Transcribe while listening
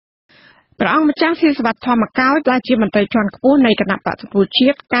ព្រះអង្គម្ចាស់ស៊ីសវត្ថធម្មកោដែលជាមន្ត្រីជាន់ខ្ពស់នៃគណៈបក្សសង្គ្រោះជា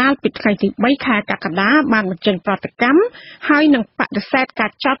តិកាលពីថ្ងៃទី3ខែកក្កដាបានបញ្ចេញប្រតិកម្មហើយនឹងបដិសេធកា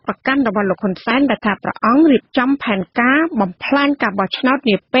រចាត់ប្រកាន់របស់លោកហ៊ុនសែនដែលថាព្រះអង្គរៀបចំផែនការបំផ្លាញការបោះឆ្នោត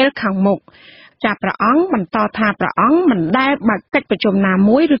នាពេលខាងមុខចាព្រះអង្គបន្តថាព្រះអង្គមិនដែលបើកកិច្ចប្រជុំណា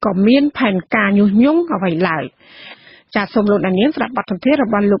មួយឬក៏មានផែនការញុះញង់អ្វីឡើយចាសូមលោកនាងស្ដាប់បទសម្ភាសន៍រ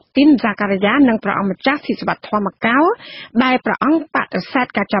បស់លោកទីនហ្សាការីយ៉ានិងព្រះអង្គម្ចាស់ស៊ីសវត្ថធម្មកោដែលព្រះអង្គបដិសេធ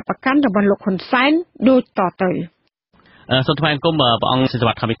ការចាប់ប្រកាន់របស់លោកហ៊ុនសែនដូចតទៅសូមថ្លែងគុំព្រះអង្គស៊ីសវ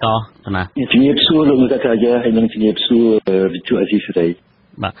ត្ថធម្មកោណាជំរាបសួរលោកហ្សាការីយ៉ាហើយនិងជំរាបសួរវិទ្យុអេស៊ីសេរី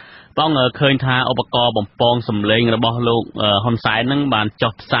បាទព្រះអង្គឃើញថាឧបករណ៍បំពងសម្លេងរបស់លោកហ៊ុនសែននឹងបាន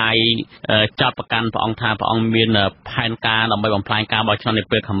ចុះផ្សាយចាត់ប្រកាន់ព្រះអង្គថាព្រះអង្គមានផែនការដើម្បីបំផ្លាញការបោះឆ្នោតនា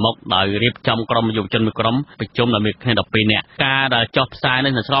ពេលខាងមុខដោយរៀបចំក្រុមយុវជនមួយក្រុមប្រជុំដោយមានគ្នា12នាក់ការដែលចុះផ្សាយ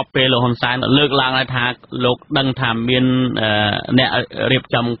នេះស្របពេលលោកហ៊ុនសែនលើកឡើងថាលោកដឹងថាមានអ្នករៀប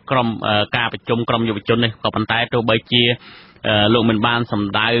ចំក្រុមការប្រជុំក្រុមយុវជននេះក៏ប៉ុន្តែទោះបីជាលោកមិនបានស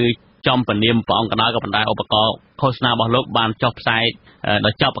ម្ដៅចំពនាមព្រះអង្គក៏ដោយក៏ប៉ុន្តែឧបករណ៍ឃោសនារបស់លោកបានចុះផ្សាយដោ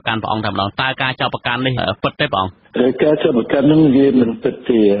យចាប់ប្រកាន់ព្រះអង្គតែម្ដងតើការចាប់ប្រកាន់នេះពិតទេព្រះអង្គការចាប់ប្រកាន់នឹងវាមិនពិត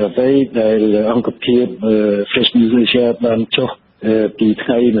ទេអ្វីដែលអង្គភាព Fresh News Asia បានចុះពីថ្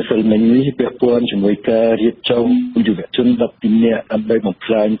ងៃម្សិលមិញនេះពាក់ព័ន្ធជាមួយការរៀបចំយុវជន12នាក់ដើម្បីបំ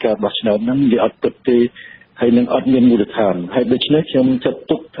ផ្លាញការបោះឆ្នោតហ្នឹងវាអត់ពិតទេហើយនឹងអត់មានមូលដ្ឋានហើយដូច្នេះខ្ញុំចាត់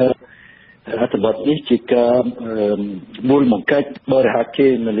ទុកថាអត្ថបទនេះជាការមូលបង្កាច់បរិហាគេ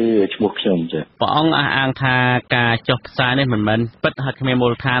នៅលើឈ្មោះខ្ញុំចា៎ព្រះអង្គអះអាងថាការចុះផ្សាយនេះមិនមែនពិតហើយគ្មានមូ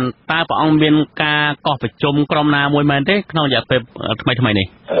លដ្ឋានតើព្រះអង្គមានការកោះប្រជុំក្រុមណាមួយមែនទេក្នុងរយៈពេលថ្មីនេះ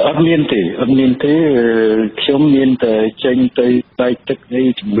អត់មានទេខ្ញុំមានតែចេញទៅបែកទឹកនេះ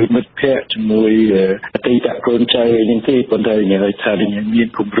ជាមួយមិត្តភ័ក្តិជាមួយអតីតកូនចៅនេះទេប៉ុន្តែនិយាយថាមាន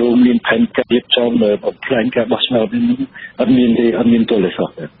គម្រោងមានផែនការរៀបចំបំផ្លាញការបោះឆ្នោតនេះអត់មានទេអត់មានទល់ទេសោះ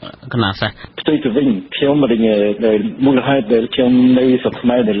កណាសះផ្ទុយទៅវិញខ្ញុំដែលមូលហេតុដែលខ្ញុំនៅស្រុកខ្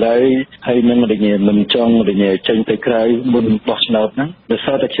មែរនៅឡើយហើយនឹងមិនចង់ចេញទៅក្រៅមុនបោះឆ្នោតហ្នឹងដោយ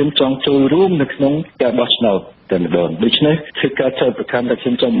សារតែខ្ញុំចង់ចូលរួមនៅក្នុងការបោះឆ្នោតតែម្ដងដូច្នេះគឺការចោទប្រកាន់ថាខ្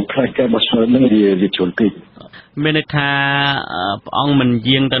ញុំចង់បំផ្លាញការបោះឆ្នោតហ្នឹងវាជលពេកមានន័យថាព្រះអង្គមិន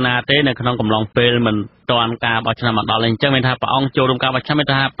យាងទៅណាទេនៅក្នុងកំឡុងពេលមិនទាន់ការបោះឆ្នោតមកដល់អញ្ចឹងមានថាព្រះអង្គចូលរួមការបោះឆ្នោតមាន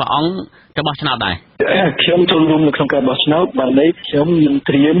ថាព្រះអង្គទៅបោះឆ្នោតដែរខ្ញុំចូលរួមនៅក្នុងការបោះឆ្នោតបានន័យខ្ញុំនឹង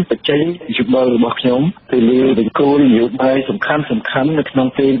ត្រៀមបញ្ចេញយោបល់របស់ខ្ញុំទៅលើវិគោលនយោបាយសំខាន់នៅក្នុង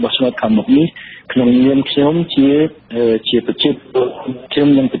ពេលបោះឆ្នោតខាងមុខនេះក្នុងនាមខ្ញុំជាប្រជាពលរដ្ឋខ្ញុំ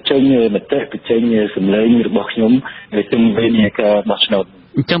នឹងបញ្ចេញមតិបញ្ចេញសម្លេងរបស់ខ្ញុំទៅវិញការបោះឆ្នោត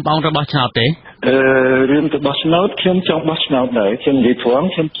អញ្ចឹងព្រះអង្គទៅបោះឆ្នោតទេរឿងទៅបោះឆ្នោតខ្ញុំចង់បោះឆ្នោតដែរខ្ញុំនិយាយត្រង់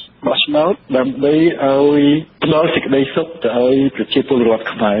ខ្ញុំបោះឆ្នោតដើម្បីឲ្យផ្ដល់សេចក្តីសុខទៅឲ្យប្រជាពលរដ្ឋ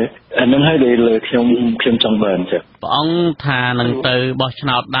ខ្មែរអានឹងហើយដែលខ្ញុំចង់បានចា៎ព្រះអង្គថានឹងទៅបោះឆ្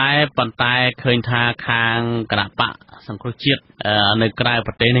នោតដែរប៉ុន្តែឃើញថាខាងគណៈបកសង្គ្រោះជាតិនៅក្រៅ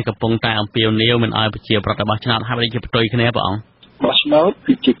ប្រទេសនេះកំពុងតែអំពាវនាវមិនឲ្យប្រជាប្រដ្ឋបោះឆ្នោតហើយដូចជាផ្ទុយគ្នាព្រះអង្គបោះឆ្នោត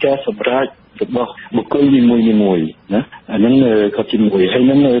គឺជាការសម្រេចរបស់បុគ្គលនីមួយណាអាហ្នឹងក៏ជាមួយហើយ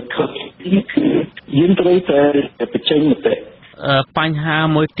នឹងគឺយើងត្រូវតែបញ្ចេញមតិបញ្ហា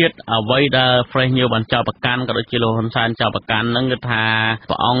មួយទៀតអ្វីដែល Fresh News បានចោទប្រកាន់ក៏ដូចជាលោកហ៊ុនសែនចោទប្រកាន់ហ្នឹងគឺថា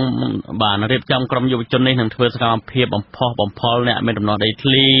ព្រះអង្គបានរៀបចំក្រុមយុវជននេះនឹងធ្វើសកម្មភាពបំផុសបំផុលអ្នកមានដំណោះដីធ្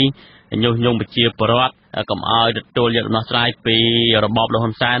លីញុះញង់ប្រជាពលរដ្ឋកុំឲ្យទទួលយកដំណោះស្រាយពីរបបលោក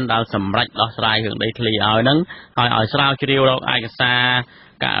ហ៊ុនសែនដែលសម្រេចដោះស្រាយរឿងដីធ្លីឲ្យហ្នឹងឲ្យស្រាវជ្រាវរកឯកសារ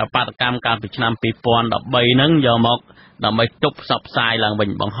ការបាតកម្មកាលពីឆ្នាំ2013ហ្នឹងយកមកដើម្បីទប់ផ្សព្វផ្សាយឡើងវិញ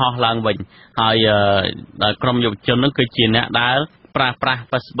បង្ហោះឡើងវិញហើយដល់ក្រុមយុវជនហ្នឹងគឺជាអ្នកដែលប្រើប្រាស់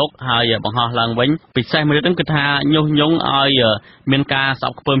Facebook ហើយបង្ហោះឡើងវិញពិសេសមួយទៀតហ្នឹងគឺថាញុះញង់ឲ្យមានការស្អ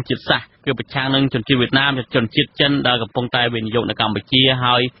ប់ខ្ពើមជាតិសាសន៍គឺប្រឆាំងនឹងជនជាតិវៀតណាមជនជាតិចិនដែលកំពុងតែវិនិយោគនៅកម្ពុជា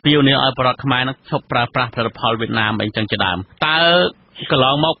ហើយពាវនាវឲ្យប្រជារដ្ឋខ្មែរនឹងឈប់ប្រើប្រាស់ផលិតផលវៀតណាមអីចឹងជាដើមតើកន្ល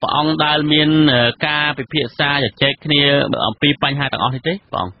ងមកព្រះអង្គដែលមានការពិភាក្សាជជែកគ្នាអំពីបញ្ហាទាំងអស់នេះទេ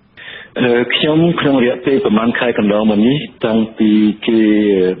ព្រះអង្គខ្ញុំក្នុងរយៈពេលប្រហែលខែកន្លងមកនេះតាំងពីគេ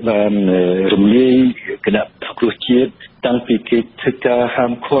បានរំលាយគណៈសង្គ្រោះជាតិតាំងពីគេធ្វើការហា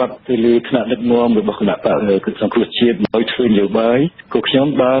មឃាត់ទៅលើថ្នាក់ដឹកនាំរបស់គណៈបកសង្គ្រោះជាតិឲ្យធ្វើនយោបាយក៏ខ្ញុំ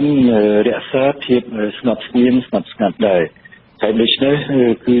បានរក្សាភាពស្ងប់ស្ងៀមស្ងប់ស្ងាត់ដែរហើយដូច្នេះ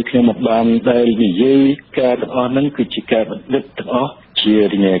គឺខ្ញុំមកបានដែលនិយាយការទាំងអស់ហ្នឹងគឺជាការបណ្ឌិតទាំងអស់ជា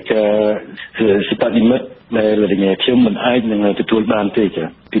រញការសិបនិមិត្តដែលរញខ្ញុំមិនអាចនឹងទទួលបានទេចា៎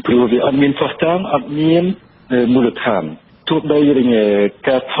ពីព្រោះវាអត់មានផុសតាងអត់មានមូលដ្ឋានទោះបីរញ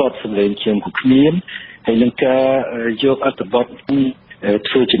ការថតសម្លេងខ្ញុំក៏គ្មានហើយនឹងការយកអត្ថបទ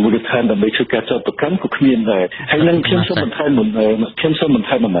ធ្វើជាមូលដ្ឋានដើម្បីធ្វើការចោទប្រកាន់ក៏គ្មានដែរហើយនឹងខ្ញុំសូមបន្ថែមមួយ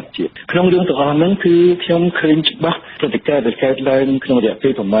ម៉ាត់ទៀតក្នុងរឿងទាំងអស់ហ្នឹងគឺខ្ញុំឃើញច្បាស់ព្រឹត្តិការណ៍ដែលកើតឡើងក្នុងរយៈពេ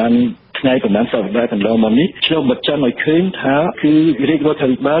លប្រហែល ថ្ងៃប្រហែលសប្តាហ៍កន្លងមកនេះឆ្លងបច្ចុប្បន្នឲ្យឃើញថាគឺរាជរដ្ឋា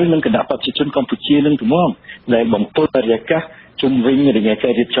ភិបាលនិងគណៈបព្វជិជនកម្ពុជានឹងទំមដែលបំពុលបរិយាកាសជុំវិញរយៈកា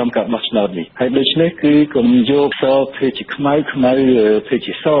ររៀបចំការបោះឆ្នោតនេះហើយដូច្នេះគឺកុំយកសធ្វើជាខ្មៅធ្វើ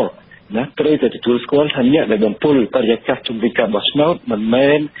ជាសណាត្រូវតែទទួលស្គាល់ថាអ្នកដែលបំពុលបរិយាកាសជុំវិញការបោះឆ្នោតមិនមែ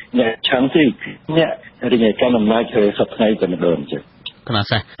នអ្នកឆាំងទេអ្នករយៈការអំណាចសប្តាហ៍តែម្ដងចឹងគណៈ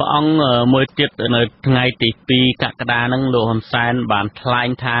សេះព្រះអង្គមួយទៀតនៅថ្ងៃទី2កក្កដាហ្នឹងលោកហ៊ុនសែនបានថ្លែង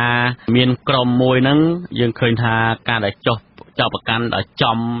ថាមានក្រុមមួយហ្នឹងយើងឃើញថាការដែលចុះប្រកាន់ឲ្យ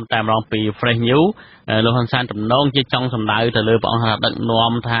ចំតែម្ដងពី Fresh News លោកហ៊ុនសែនទំនងជាចង់សម្ដៅទៅលើព្រះអង្គថាដឹក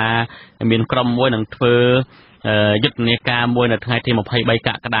នាំថាមានក្រុមមួយនឹងធ្វើយុទ្ធនាការមួយនៅថ្ងៃទី23ក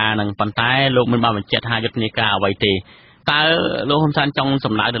ក្កដាហ្នឹងប៉ុន្តែលោកមិនបានបញ្ជាក់ថាយុទ្ធនាការអ្វីទេតើលោកហ៊ុនសែនចង់ស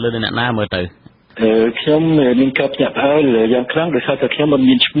ម្ដៅទៅលើអ្នកណាមើលទៅខ្ញុំមានការភ្ញាក់ផ្អើលយ៉ាងខ្លាំងដោយសារតែខ្ញុំមិន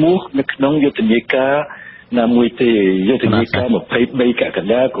មានឈ្មោះនៅក្នុងយុទ្ធនាការណាមួយទេយុទ្ធនាការ23កក្ក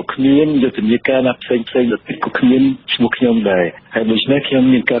ដាក៏គ្មានយុទ្ធនាការណាផ្សេងៗទៀតក៏គ្មានឈ្មោះខ្ញុំដែរហើយដូច្នេះខ្ញុំ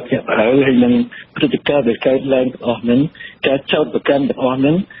មានការភ្ញាក់ផ្អើលហើយនឹងព្រឹត្តិការណ៍ដែលកើតឡើងទាំងអស់ហ្នឹងការចោទប្រកាន់ទាំងអស់ហ្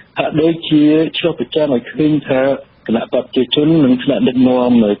នឹងហាក់ដូចជាឆ្លុះបញ្ចាំងឲ្យឃើញថាគណៈបព្វជិជននិងថ្នាក់ដឹក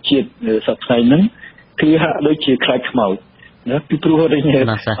នាំជាតិសប្តាហ៍ហ្នឹងគឺហាក់ដូចជាខ្លាចខ្មោចណាពីព្រោះអត់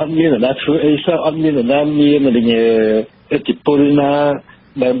មាននរណាធ្វើអីសោះអត់មាននរណាមានឥទ្ធិពលណា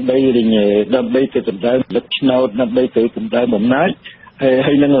ដើម្បីទៅសម្ដៅលឹកឆ្នោតដើម្បីទៅសម្ដៅបំណាច់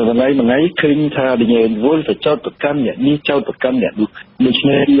ហើយនឹងថ្ងៃឃើញថាវល់ទៅចោតប្រកាន់អ្នកនេះចោតប្រកាន់អ្នកនោះដូច្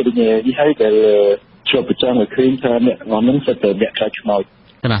នេះនេះហើយដែលជាប់ប្រចាំឲ្យឃើញថាអ្នកហ្នឹងសិតតែអ្នកខ្លាចខ្មោច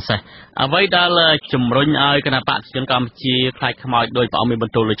គណៈសេះអ្វីដែលជំរុញឲ្យគណៈបព្វជិជនកម្ពុជាខ្លាចខ្មោចដោយព្រះអង្គមានប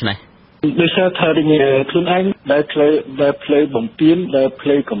ន្ទូលដូចនេះដោយសារថាខ្លួនឯងដែលផ្លូវបំពេញដែលផ្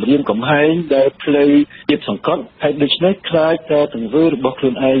លូវគម្រាមកំហែងដែលផ្លូវទៀតសង្កត់ហើយដូច្នេះខ្លាចតែទង្វើរបស់ខ្លួ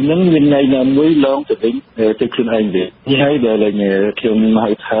នឯងនឹងមានន័យណាមួយឡងទៅវិញទៅខ្លួនឯងវិញនេះហើយដែលខ្ញុំ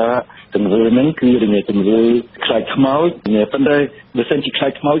ហៅថាទង្វើហ្នឹងគឺទង្វើខ្លាចខ្មោចប៉ុន្តែបើសិនជាខ្លា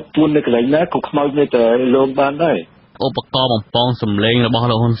ចខ្មោចពួននៅកន្លែងណាក៏ខ្មោចនៅតែលងបានដែរឧបករណ៍បំពងសម្លេងរបស់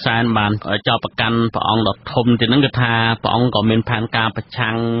លោកហ៊ុនសែនបានចោទប្រកាន់ព្រះអង្គដ៏ធំទីហ្នឹងគឺថាព្រះអង្គក៏មានផែនការប្រ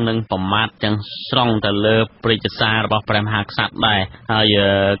ឆាំងនឹងប្រមាថទាំងស្រុងទៅលើព្រះរាជសាររបស់ព្រះមហាក្សត្រដែរហើយ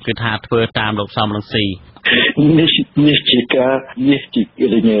គឺថាធ្វើតាមលោកសំរងស៊ីនេះជាការ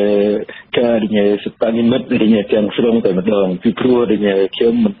សព្វនិមិត្តទាំងស្រុងតែម្ដងពីព្រោះខ្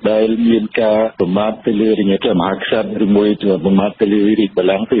ញុំមិនដែលមានការប្រមាថទៅលើព្រះមហាក្សត្រឬមួយទៅប្រមាថទៅលើរាជបល្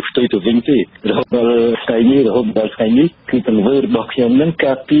ល័ង្កទេផ្ទុយទៅវិញទេរហូតដល់ថ្ងៃនេះគឺទង្វើរបស់ខ្ញុំនឹង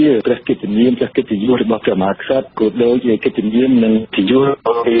ការពារព្រះកិត្តិនាមព្រះកិត្តិយសរបស់ព្រះមហាក្សត្រក៏ដូចជាកិត្តិនាមនិងកិត្តិយសរប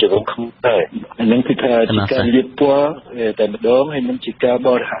ស់ខ្ញុំដែរហ្នឹងគឺថាជាការលៀបពណ៌តែម្ដងហើយនឹងជាការប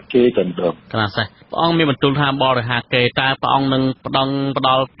រិហាកេរតែម្ដងគណៈសេះព្រះអង្គមានបន្ទូលថាបរិហាកេរតើព្រះអង្គនឹងផ្ដ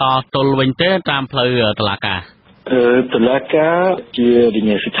ល់តទល់វិញទេតាមផ្លូវតុលាការតុលាការជា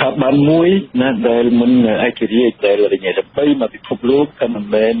ស្ថាប័នមួយណាដែលមិនឯករាជ្យដែលដើម្បីមកពិភពលោកតែមិន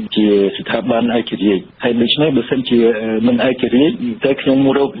មែនជាស្ថាប័នឯករាជ្យហើយដូច្នេះបើសិនជាមិនឯករាជ្យតែខ្ញុំ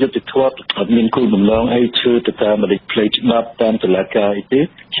រកយុត្តិធម៌អត់មានគោលបំណងអីធ្វើទៅតាមមតិផ្លូវច្បាប់តាមតុលាការអីទេ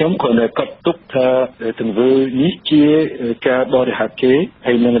ខ្ញុំគ្រាន់តែកត់ទុកថាទង្វើនេះជាការបរិហាកេរ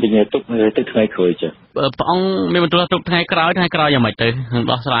ហើយនឹងទុកទៅថ្ងៃក្រោយចា៎ព្រះអង្គមានបន្ទូលទុកថ្ងៃក្រោយយ៉ាងម៉េចទៅនឹង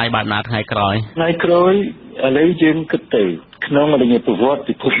ដោះស្រាយបែបណាថ្ងៃក្រោយឥឡូវយើងគិតទៅក្នុងប្រវត្តិ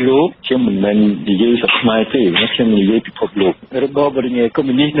ពិភពលោកខ្ញុំមិនមែននិយាយសខ្មែរទេខ្ញុំនិយាយពិភពលោករបបកុម្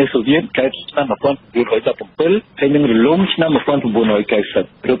មុយនីសនៅសូវៀតកើតឆ្នាំ1917ហើយនឹងរលំឆ្នាំ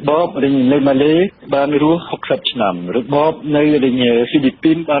1990របបនៅម៉ាឡេបានរស់60ឆ្នាំរបបនៅហ្វីលី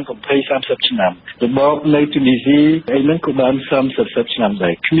ពីនបាន20-30ឆ្នាំរបបនៅទូនីស៊ីអីហ្នឹងក៏បាន30-40ឆ្នាំដែ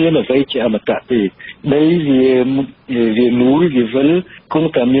រគ្មានអ្វីជាអមតៈទេដីវាមួយវាវិលគង់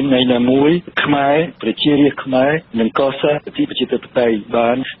តែមានថ្ងៃណាមួយខ្មែរប្រជារាស្ត្រខ្មែរនឹងកសាងប្រជាធិបតេយ្យ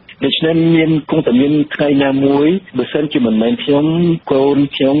បានដូច្នេះមានគង់តែមានថ្ងៃណាមួយបើសិនជាមិនមែនខ្ញុំកូន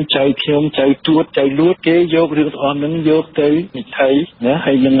ខ្ញុំចៅខ្ញុំចៅទួតចៅលួតគេយករឿងទាំងអស់ហ្នឹងយកទៅនិយាយណា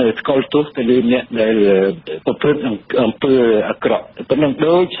ហើយនឹងស្គាល់ទោសទៅលើអ្នកដែលប្រព្រឹត្តអំពើអាក្រក់ប៉ុណ្ណឹង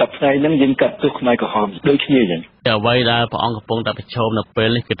ដូចសប្តាហ៍ហ្នឹងយើងកាត់ទោសខ្មែរក្រហមដូចគ្នាអញ្ចឹងអ្វីដែលព្រះអង្គកំពុងតែប្រឈមនៅពេល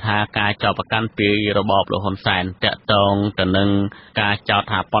នេះគឺថាការចោទប្រកាន់ពីរបបលោកហ៊ុនសែនតាក់ទងទៅនឹងការចោទ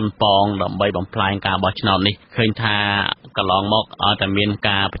ថាប៉ុនប៉ងដើម្បីបំផ្លាញការបោះឆ្នោតនេះឃើញថាកន្លងមកឲ្យតែមាន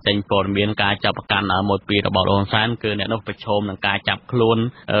ការបញ្ចេញព័ត៌មានការចោទប្រកាន់មួយពីរបបលោកហ៊ុនសែនគឺអ្នកនោះប្រឈមនឹងការចាប់ខ្លួន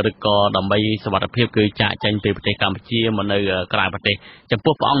ឬក៏ដើម្បីសុវត្ថិភាពគឺចាកចេញពីប្រទេសកម្ពុជាមកនៅក្រៅប្រទេសចំ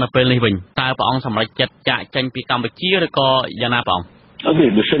ពោះព្រះអង្គនៅពេលនេះវិញតើព្រះអង្គសម្រេចចិត្តចាកចេញពីកម្ពុជាឬក៏យ៉ាងណាព្រះអង្គ អូខេ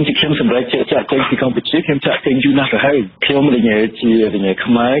បើសិនជាខ្ញុំសម្រេចចាក់ចេញពីកម្ពុជាខ្ញុំចាក់ចេញយូរណាស់ទៅហើយខ្ញុំរញ៉េជារញ៉េ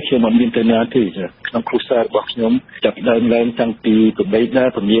ខ្មែរខ្ញុំមិនមានទៅណាទេក្នុងគ្រួសាររបស់ខ្ញុំចាប់ដើមឡើងតាំងពីប្របីដា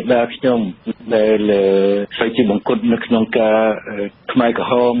ពមាដាខ្ញុំដែលស្វែងជាបង្គត់នៅក្នុងការខ្មែរក្រ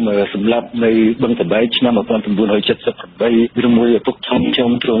ហមសម្លាប់នៅបឹងតបែកឆ្នាំ1978ឬមួយឪពុកខ្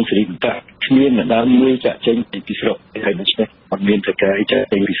ញុំទ្រង់សេរីកៈគ្មានម្ដងមួយចាក់ចេញពីស្រុកហើយដូច្នេះអត់មានប្រការអីចាក់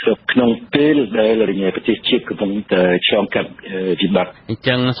ចេញពីស្រុកក្នុងពេលដែលរញ៉េប្រទេសជាតិកំពុងតែឆ្លងកាត់វិបត្តិអញ្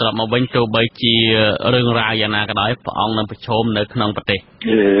ចឹងស្រាប់មកវិញទោះបីជារឿងរ៉ាវយ៉ាងណាក៏ដោយព្រះអង្គនឹងប្រឈមនៅក្នុងប្រទេស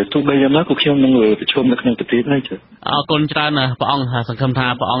ទោះបីយ៉ាងណាក៏ខ្ញុំនឹងប្រឈមនៅក្នុងប្រទេសដែរចា៎អរគុណច្រើនណាស់ព្រះអង្គសង្ឃឹមថា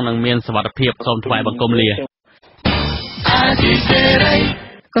ព្រះអង្គនឹងមានសុវត្ថិភាពសូមថ្វាយបង្គំលា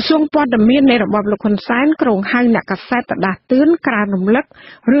ក្រសួងព័ត៌មាននៃរបបលោកហ៊ុនសែនក្រុងហៅអ្នកកាសែតទៅដាស់តឿនក្រើនរំលឹក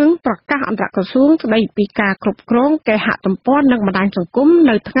រឿងប្រកាសអន្តរក្រសួងស្ដីពីការគ្រប់គ្រងគេហទំព័រនិងបណ្ដាញសង្គម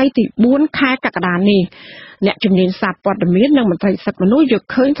នៅថ្ងៃទី4ខែកក្កដានេះអ្នកជំនាញសារព័ត៌មាននិងមន្ត្រីសិទ្ធិមនុស្សយល់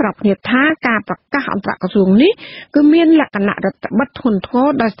ឃើញស្របគ្នាថាការប្រកាសអន្តរក្រសួងនេះគឺមានលក្ខណៈរដ្ឋបិទធ្ងន់ធ្ងរ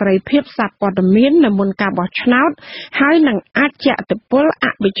ដល់សេរីភាពសារព័ត៌មាននៅមុនការបោះឆ្នោតហើយនឹងអាចជះឥទ្ធិពលអ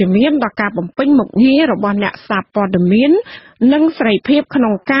វិជ្ជមានដល់ការបំពេញមុខងាររបស់អ្នកសារព័ត៌មាននិងសេរីភាពក្នុ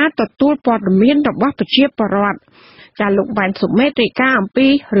ងការទទួលព័ត៌មានរបស់ប្រជាពលរដ្ឋចាលោកវ៉ែនសុមេតរាយការណ៍អំពី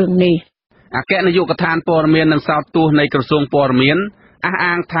រឿងនេះអគ្គនាយកដ្ឋានព័ត៌មាននិងសោតទស្សន៍នៃក្រសួងព័ត៌មានអះ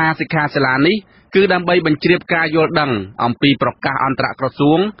អាងថាសិក្ខាសាលានេះគឺដើម្បីបញ្ជ្រាបការយល់ដឹងអំពីប្រកាសអន្តរក្រ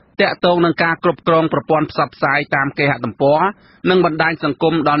សួងទាក់ទងនឹងការគ្រប់គ្រងប្រព័ន្ធផ្សព្វផ្សាយតាមគេហទំព័រនិងបណ្ដាញសង្គ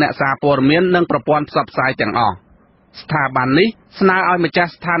មដល់អ្នកសារព័ត៌មាននិងប្រព័ន្ធផ្សព្វផ្សាយទាំងអស់ស្ថាប័ននេះស្នើឲ្យម្ចា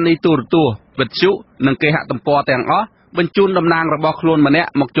ស់ស្ថានីយ៍ទូរទស្សន៍វិទ្យុនិងគេហទំព័រទាំងអស់បញ្ជូនតំណាងរបស់ខ្លួនម្នាក់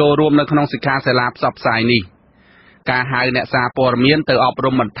មកចូលរួមនៅក្នុងសិក្ខាសាលាផ្សព្វផ្សាយនេះការហៅអ្នកសារព័ត៌មានទៅអប់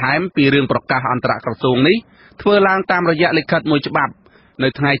រំបន្ថែមពីរឿងប្រកាសអន្តរក្រសួងនេះធ្វើឡើងតាមរយៈលិខិតមួយច្បាប់នៅ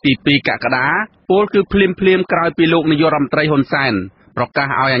ថ្ងៃទី2កក្កដាពលគឺភ្លាមក្រោយពីលោកនាយករដ្ឋមន្ត្រីហ៊ុនសែនប្រកាស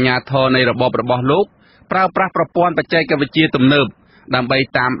ឲ្យអាជ្ញាធរនៃរបបរបស់លោកប្រើប្រាស់ប្រព័ន្ធបច្ចេកវិទ្យាទំនើបដើម្បី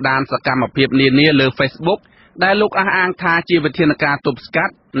តាមដានសកម្មភាពនានាលើ Facebook ដែលលោកអះអាងថាជាវិធានការទប់ស្កា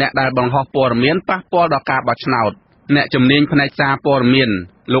ត់អ្នកដែលបង្ហោះព័ត៌មានប៉ះពាល់ដល់ការបោះឆ្នោតអ្នកជំនាញផ្នែកសារព័ត៌មាន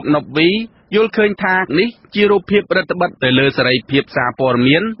លោកណុបវីយល់ឃើញថានេះជារូបភាពរដ្ឋបិទទៅលើសេរីភាពសារព័ត៌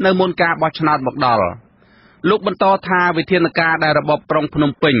មាននៅមុនការបោះឆ្នោតមកដល់លោកបន្តថាវិធានការដែលរបបក្រុងភ្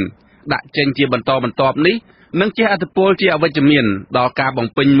នំពេញដាក់ចេញជាបន្តបន្ទាប់នេះនឹងជះឥទ្ធិពលជាអវិជ្ជមានដល់ការបំ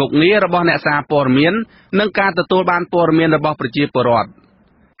ពេញមុខងាររបស់អ្នកសារព័ត៌មាននិងការទទួលបានព័ត៌មានរបស់ប្រជាពលរដ្ឋ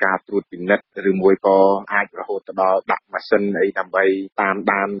ការត្រួតពិនិត្យឬមួយក៏អាចរហូតទៅដល់ដាក់ម៉ាស៊ីនអីដើម្បីតាម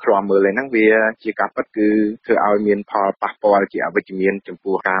ដានឃ្លាំមើលហ្នឹងវាជាការពិតគឺធ្វើឲ្យមានផលប៉ះពាល់ជាអវិជ្ជមានចំ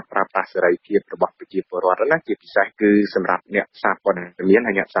ពោះការប្រើប្រាស់សេរីភាពរបស់ប្រជាពលរដ្ឋណាជាពិសេសគឺសម្រាប់អ្នកសារព័ត៌មាន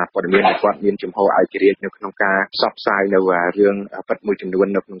ហើយអ្នកសារព័ត៌មានដែលគាត់មានជំហរឯករាជ្យនៅក្នុងការផ្សព្វផ្សាយនៅរឿងពិតមួយចំនួន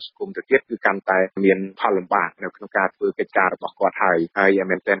នៅក្នុងសង្គមទៅទៀតគឺកាន់តែមានផលលំបាកនៅក្នុងការធ្វើកិច្ចការរបស់គាត់ហើយ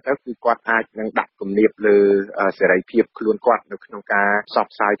មែនទែនទៅគឺគាត់អាចនឹងដាក់គំនាបលើសេរីភាពខ្លួនគាត់នៅក្នុងការផ្សព្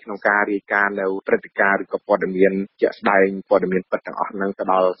វផ្សាយក្នុងការរាយការណ៍នៅព្រឹត្តិការណ៍ឬក៏ព័ត៌មានជាក់ស្ដែងព័ត៌មានពិតទាំងអស់ហ្នឹងទៅ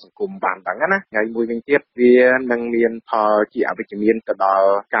ដល់សង្គមបានដឹងណាហើយមួយវិញទៀតវានឹងមានផលជាអវិជ្ជមានទៅដល់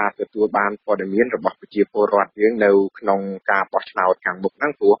ការទទួលបានព័ត៌មានរបស់ប្រជាពលរដ្ឋយើងនៅក្នុងការបោះឆ្នោតខាងមុខហ្នឹ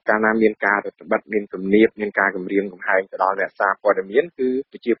ងព្រោះកាលណាមានការរដ្ឋបិទមានគំនាបមានការគម្រាមកំហែងទៅដល់អ្នកសារព័ត៌មានគឺ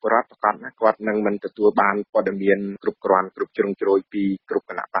ប្រជាពលរដ្ឋប្រកាសណាគាត់នឹងមិនទទួលបានព័ត៌មានគ្រប់គ្រាន់គ្រប់ជ្រុងជ្រោយពីគ្រប់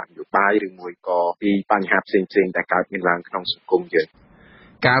គណៈបកនយោបាយឬមួយក៏ពីបញ្ហាផ្សេងៗដែលកើតមានឡើងក្នុងសង្គមយើង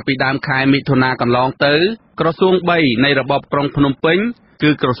កាលពីដើមខែមិថុនាកន្លងទៅក្រសួង3នៃរបបក្រុងភ្នំពេញ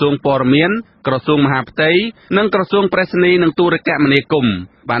គឺក្រសួងព័ត៌មានក្រសួងមហាផ្ទៃនិងក្រសួងប្រៃសណីនិងទូរគមនាគមន៍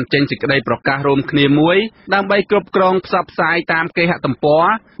បានចេញសេចក្តីប្រកាសរួមគ្នាមួយដើម្បីគ្រប់គ្រងផ្សព្វផ្សាយតាមគេហទំព័រ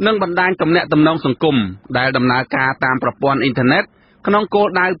និងបណ្ដាញទំនាក់ទំនងសង្គមដែលដំណើរការតាមប្រព័ន្ធអ៊ីនធឺណិតក្នុងគោល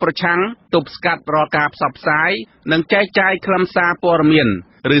ដៅប្រឆាំងទប់ស្កាត់រាល់ការផ្សព្វផ្សាយនិងចែកចាយខ្លឹមសារព័ត៌មាន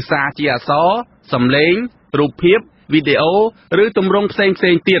ឬសារជាអក្សរសំឡេងរូបភាពវីដេអូឬទម្រង់ផ្សេង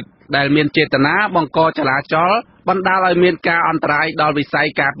ទៀតដែលមានចេតនាបង្កចលាចលបណ្ដាលឲ្យមានការអន្តរាយដល់វិស័យ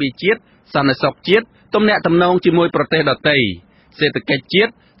ការពារជាតិសន្តិសុខជាតិទំនាក់ទំនងជាមួយប្រទេសដទៃសេដ្ឋកិច្ចជា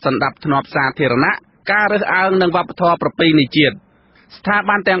តិសណ្ដាប់ធ្នាប់សាធារណៈការរើសអើងនិងវប្បធម៌ប្រពៃណីជាតិស្ថា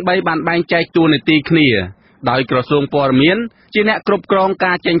ប័នទាំង3បានបែងចែកតួនាទីគ្នាដោយក្រសួងព័ត៌មានជាអ្នកគ្រប់គ្រង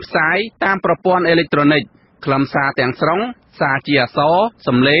ការចេញផ្សាយតាមប្រព័ន្ធអេឡិចត្រូនិកខ្លឹមសារទាំងស្រុងសារជាអក្សរ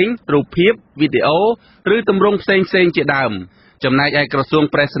សំឡេងរូបភាពវីដេអូឬទម្រង់ផ្សេងជាដើមចំណែកឯក្រសួង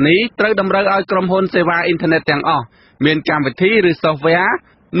ប្រៃសណីត្រូវតម្រូវឲ្យក្រុមហ៊ុនសេវាអ៊ីនធឺណិតទាំងអស់មានកម្មវិធីឬ software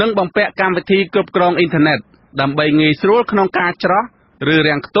និងបំពាក់កម្មវិធីគ្រប់គ្រងអ៊ីនធឺណិតដើម្បីងាយស្រួលក្នុងការច្រោះឬ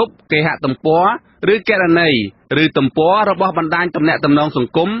រាំងខ្ទប់គេហទំព័រឬគណនីឬទំព័ររបស់បណ្ដាញទំនាក់ទំនងស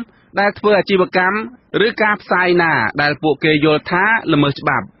ង្គមដែលធ្វើអាជីវកម្មឬការផ្សាយណាដែលពួកគេយល់ថាល្មើសច្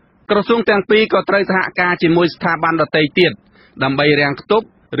បាប់ក្រសួងទាំងពីរក៏ត្រូវសហការជាមួយស្ថាប័នដទៃទៀត ដើម្បីរាំងខ្ទប់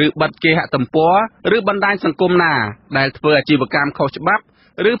ឬបិទគេហទំព័រឬបណ្ដាញសង្គមណាដែលធ្វើអាជីវកម្មខុសច្បាប់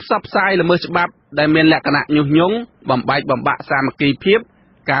ឬផ្សព្វផ្សាយល្មើសច្បាប់ដែលមានលក្ខណៈញុះញង់បំបែកបំបាក់សាមគ្គីភាព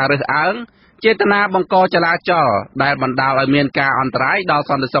ការរើសអើងចេតនាបង្កចលាចលដែលបណ្ដាលឲ្យមានការអន្តរាយដល់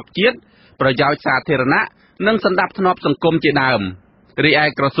សន្តិសុខជាតិប្រយោជន៍សាធារណៈនិងសណ្ដាប់ធ្នាប់សង្គមជាដើមរីឯ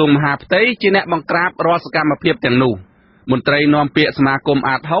ក្រសួងមហាផ្ទៃជាអ្នកបង្ក្រាបរាល់សកម្មភាពទាំងនោះមន្ត្រីនាំពាក្យសមាគម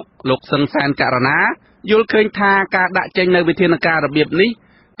អាត6លោកសឹងសែនករណាយល់ឃើញថាការដាក់ចេញនូវវិធានការរបៀបនេះ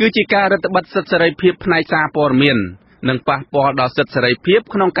គឺជាការរឹតបន្តឹងសិទ្ធិសេរីភាពផ្នែកសារព័ត៌មាននិងប៉ះពាល់ដល់សិទ្ធិសេរីភាព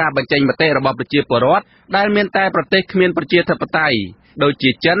ក្នុងការបញ្ចេញមតិរបស់ប្រជាពលរដ្ឋដែលមានតែប្រទេសគ្មានប្រជាធិបតេយ្យដូចជា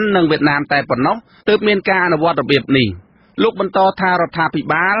ចិននិងវៀតណាមតែប៉ុណ្ណោះទើបមានការអនុវត្តរបៀបនេះលោកបន្តថារដ្ឋាភិ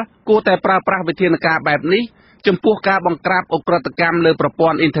បាលគួរតែប្រើប្រាស់វិធានការបែបនេះចំពោះការបង្ក្រាបឧក្រិដ្ឋកម្មលើប្រព័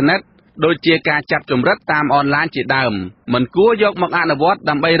ន្ធអ៊ីនធឺណិតដូចជាការចាប់ចម្រិតតាមអនឡាញជាដើមមិនគួរយកមកអនុវត្ត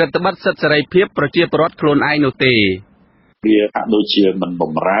ដើម្បីរឹតបន្តឹងសិទ្ធិសេរីភាពប្រជាពលរដ្ឋខ្លួនឯងនោះទេវាហាក់ដូចជាមិនប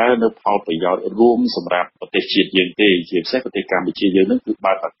ម្រើនៅផលប្រយោជន៍រួមសម្រាប់ប្រទេសជាតិយើងទេជាពិសេសប្រទេសកម្ពុជាយើងនឹងគឺ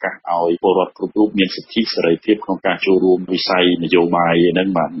បើកឱកាសឲ្យពលរដ្ឋគ្រប់រូបមានសិទ្ធិសេរីភាពក្នុងការចូលរួមវិស័យនយោបាយហ្នឹង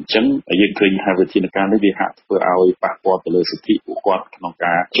បាទអញ្ចឹងយើងឃើញថាវិធានការនេះវាហាក់ធ្វើឲ្យប៉ះពាល់ទៅលើសិទ្ធិពួកគាត់ក្នុង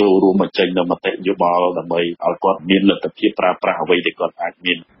ការចូលរួមបញ្ចេញនូវមតិយោបល់ដើម្បីឲ្យគាត់មានលទ្ធភាពប្រើប្រាស់អ្វីដែលគាត់អាច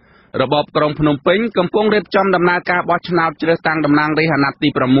មានរបបក្រុងភ្នំពេញកំពុងរៀបចំដំណើរការបោះឆ្នោតជ្រើសតាំងតំណាងរាស្ត្រអាណត្តិទី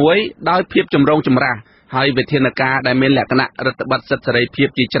6ដោយភាពចម្រូងចម្រាសហើយវិធានការដែលមានលក្ខណៈរដ្ឋបတ်សិទ្ធិសេរីភាព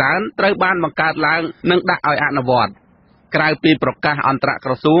ជាច្រើនត្រូវបានបង្កើតឡើងនិងដាក់ឲ្យអនុវត្តក្រៅពីប្រកាសអន្តរ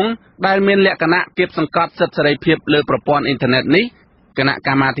ក្រសួងដែលមានលក្ខណៈគៀបសង្កត់សិទ្ធិសេរីភាពលើប្រព័ន្ធអ៊ីនធឺណិតនេះគណៈក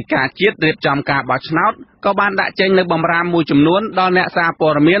ម្មាធិការជាតិរៀបចំការបោះឆ្នោតក៏បានដាក់ចេញនូវបម្រាមមួយចំនួនដល់អ្នកសារព័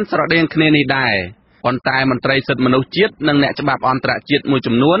ត៌មានស្រដៀងគ្នានេះដែរប៉ុន្តែមន្ត្រីសិទ្ធិមនុស្សជាតិនិងអ្នកច្បាប់អន្តរជាតិមួយ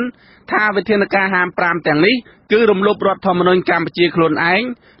ចំនួនថាវិធានការហាម5ទាំងនេះគឺរំលោភរដ្ឋធម្មនុញ្ញកម្ពុជាខ្លួនឯង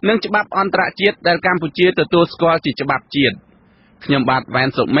និងច្បាប់អន្តរជាតិដែលកម្ពុជាទទួលស្គាល់ជាច្បាប់ជាតិខ្ញុំបាទវ៉ែន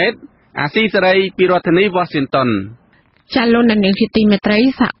សុមេតអាស៊ីសេរីពីរដ្ឋធានី Washington ចាលោកនាងជាទីមេត្រី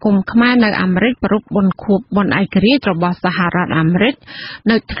សហគមន៍ខ្មែរនៅអាមេរិកប្រារព្ធបុណ្យខួបបុណ្យឯករាជ្យរបស់សហរដ្ឋអាមេរិក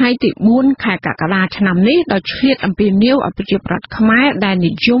នៅថ្ងៃទី4ខែកក្កដាឆ្នាំនេះដោយឆ្លៀតអំពីនាវឲ្យប្រជាប្រដ្ឋខ្មែរដែល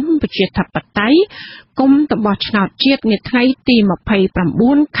និយមប្រជាធិបតេយ្យគុំទៅបោះឆ្នោតជាតិនាថ្ងៃទី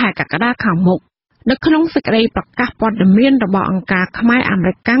29ខែកក្កដាខាងមុខនៅក្នុងសេចក្តីប្រកាសព័ត៌មានរបស់អង្គការខ្មែរអាមេ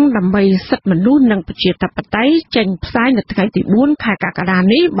រិកាំងដើម្បីសិទ្ធិមនុស្សនិងប្រជាធិបតេយ្យចេញផ្សាយនៅថ្ងៃទី4ខែកក្កដា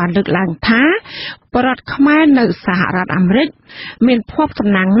នេះបានលើកឡើងថាបរតខ្មែរនៅសហរដ្ឋអាមេរិកមានភ័ព្វសំ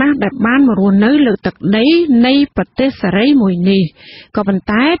ណាងណាស់ដែលបានមករស់នៅលើទឹកដីនៃប្រទេសសេរីមួយនេះក៏ប៉ុន្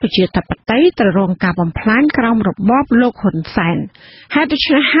តែប្រជាធិបតេយ្យត្រូវរងការបំផ្លាញក្រោមរបបលោកហ៊ុនសែនហេតុដូ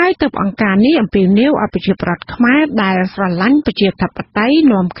ច្នេះហើយទើបអង្គការនេះអំពាវនាវឲ្យប្រជាប្រដ្ឋខ្មែរដែលស្រឡាញ់ប្រជាធិបតេយ្យ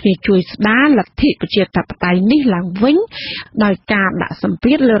នាំគ្នាជួយស្ដារលទ្ធិប្រជាធិបតេយ្យនេះឡើងវិញដោយការដាក់សម្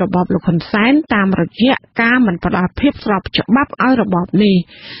ពាធលើរបបលោកហ៊ុនសែនតាមរយៈការមិនផ្ដល់ភាពស្របច្បាប់ឲ្យរបបនេះ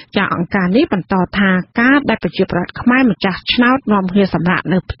ចាអង្គការនេះបន្តថាការដែលប្រជាប្រដ្ឋខ្មែរម្ចាស់ឆ្នោតនាំគ្នាសម្រាក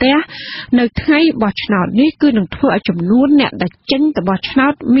នៅផ្ទះនៅថ្ងៃបោះឆ្នោតនេះគឺនឹងធ្វើឲ្យចំនួនអ្នកដែលចេញទៅបោះឆ្នោ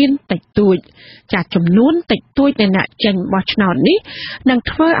តមានតិចតួចចាចំនួនតិចតួចនៃអ្នកចេញបោះឆ្នោតនេះនឹង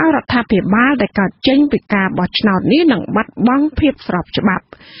ធ្វើឲ្យរដ្ឋាភិបាលដែលកើតចេញពីការបោះឆ្នោតនេះនឹងបាត់បង់ភាពស្របច្បាប់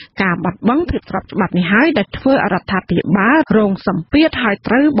ការបាត់បង់ភាពស្របច្បាប់នេះហើយដែលធ្វើឲ្យរដ្ឋាភិបាលរងសម្ពាធឲ្យ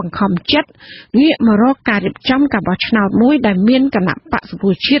ត្រូវបង្ខំចិត្តងាកមករកការរៀបចំការបោះឆ្នោតមួយដែលមានគណៈបក្សប្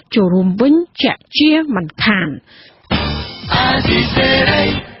រជាជាតិចូលរួមវិញជាក់ជាមិនខាន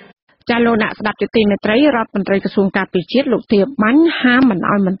ចាលោកអ្នកស្ដាប់ជាទីមេត្រីរដ្ឋមន្ត្រីក្រសួងការពារជាតិលោកទាបាញ់ហាមមិន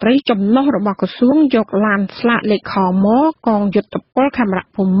ឲ្យមន្ត្រីចំណុះរបស់ក្រសួងយកឡានស្លាកលេខខមកងយុទ្ធពលខេមរៈ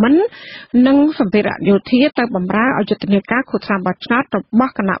ភូមិន្ទនិងសម្ភារៈយោធាទៅបម្រើឲ្យយុទ្ធនាការឃោសនាបោះឆ្នោតរប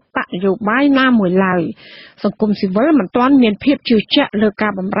ស់គណៈបកនយោបាយណាមួយឡើយសង្គមស៊ីវិលមិនទាន់មានភាពជឿជាក់លើកា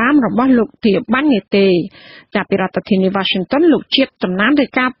របម្រាមរបស់លោកទាបាញ់នេះទេចាប់ពីរដ្ឋធានី Washington លោកជាតិចំណានរាយ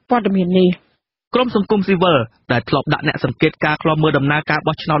ការណ៍ព័ត៌មាននេះក្រុមសង្គមស៊ីវិលដែលធ្លាប់ដាក់អ្នកសង្កេតការឃ្លាំមើលដំណើរការ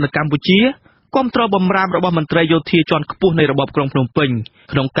បោះឆ្នោតនៅកម្ពុជាគាំទ្របម្រាមរបស់មន្ត្រីយោធាជាន់ខ្ពស់នៃរបបក្រុងភ្នំពេញ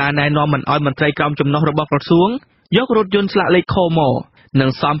ក្នុងការណែនាំមិនឲ្យមន្ត្រីក្រមចំណុះរបស់ក្រសួងយករថយន្តស្លាកលេខខមនិង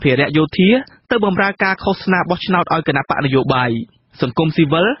សម្ភារៈយោធាទៅបម្រើការឃោសនាបោះឆ្នោតឲ្យគណៈបកនយោបាយសង្គមស៊ី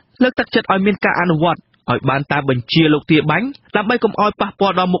វិលលើកទឹកចិត្តឲ្យមានការអនុវត្តឲ្យបានតាមបញ្ជាលោកទាបាញ់ដើម្បីកុំឲ្យប៉ះពា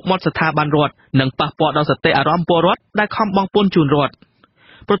ល់ដល់មុខមាត់ស្ថាប័នរដ្ឋនិងប៉ះពាល់ដល់សតិអារម្មណ៍ពលរដ្ឋដែលខំបង់ពន្ធជូនរដ្ឋ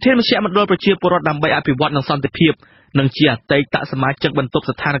ប្រធានមជ្ឈមណ្ឌលប្រជាពលរដ្ឋដើម្បីអភិវឌ្ឍនិងសន្តិភាពនិងជាអតីតសមាជិកបន្ទប់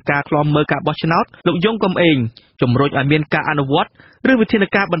ស្ថានភាពឃ្លាំមើលការបោះឆ្នោតលោកយងកំឯងជំរុញឲ្យមានការអនុវត្តឬវិធាន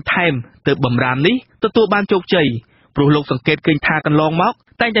ការបន្ថែមទើបបម្រាមនេះទទួលបានជោគជ័យព្រោះលោកសង្កេតឃើញថាកន្លងមក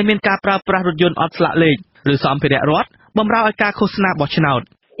តែងតែមានការប្រើប្រាស់រថយន្តអត់ស្លាកលេខឬសម្ភារៈរដ្ឋបម្រើឲ្យការឃោសនាបោះឆ្នោត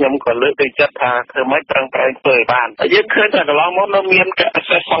ខ្ញុំក៏លើកទឹកចិត្តថាធ្វើម៉េចប្រឹងប្រែងធ្វើឲ្យបានតែយើងឃើញថាកន្លងមកនៅមានការអ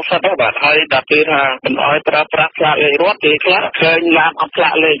សេសសង្ស័យដែរបាទហើយដល់ពេលថាមិនអោយប្រើប្រាស់ផ្លាកលេខរត់គេខ្លះឃើញឡានអត់ផ្លា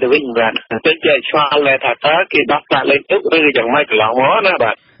កលេខទៅវិញបាទតែជាឆ្ងល់ដែរថាតើគេដោះផ្លាកលេខទុកឬយ៉ាងម៉េចកន្លងមកណា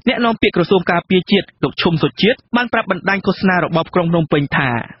បាទអ្នកនាំពាក្យក្រសួងការពារជាតិលោកឈុំសុជាតិបានប្រាប់បណ្ដាញឃោសនារបបក្រុងភ្នំពេញថា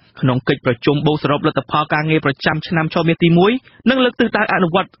ក្នុងកិច្ចប្រជុំបូកសរុបលទ្ធផលការងារប្រចាំឆ្នាំឆមាសទី1និងលើកទិសដៅអនុ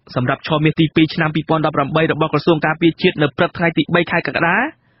វត្តសម្រាប់ឆមាសទី2ឆ្នាំ2018របស់ក្រសួងការពារជាតិនៅព្រឹកថ្ងៃទី3ខែកក្កដា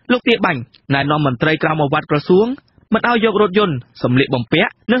លោកទាបាញ់ណែនាំមន្ត្រីក្រមអាវ៉ាត់ក្រសួងមិនឲ្យយករថយន្តសម្លៀកបំពាក់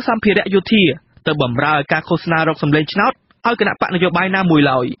និងសម្ភារៈយោធាទៅបម្រើឲ្យការឃោសនារកសម្លេងឆ្នោតឲ្យគណៈបកនយោបាយណាមួយ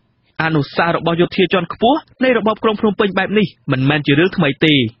ឡើយអនុសាសន៍របស់យោធាជាន់ខ្ពស់នៃរបបក្រុងភ្នំពេញបែបនេះមិនមែនជារឿងថ្មី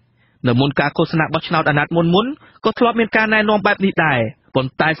ទេនៅមុនការឃោសនាបោះឆ្នោតអាណត្តិមុនក៏ធ្លាប់មានការណែនាំបែបនេះដែរប៉ុ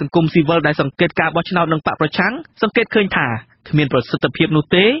ន្តែសង្គមស៊ីវិលដែលសង្កេតការបោះឆ្នោតនឹងបកប្រឆាំងសង្កេតឃើញថាគ្មានប្រសិទ្ធភាពនោះ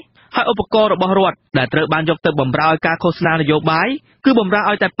ទេហើយឧបករណ៍របស់រដ្ឋដែលត្រូវបានយកទៅបម្រើឲ្យការឃោសនានយោបាយគឺបម្រើ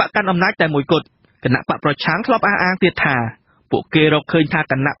ឲ្យតែបកកាន់អំណាចតែមួយគត់គណៈបកប្រឆាំងធ្លាប់អះអាងទៀតថាពួកគេរកឃើញថា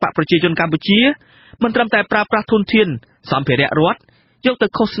គណៈបកប្រជាជនកម្ពុជាមិនត្រឹមតែប្រើប្រាស់ធនធានសម្ភារៈរដ្ឋយកទៅ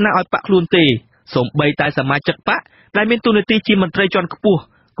ឃោសនាឲ្យបកខ្លួនទេសូម្បីតែសមាជិកបកដែលមានតួនាទីជាមន្ត្រីជាន់ខ្ពស់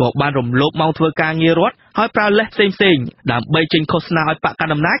ក៏បានរំលោភម៉ោងធ្វើការងាររដ្ឋហើយប្រើលេសផ្សេងៗដើម្បីចេញឃោសនាឲ្យបកក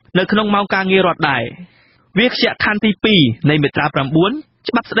ណ្ដាលអំណាចនៅក្នុងម៉ោងការងាររដ្ឋដែរវាខ្យៈខណ្ឌទី2នៃមាត្រា9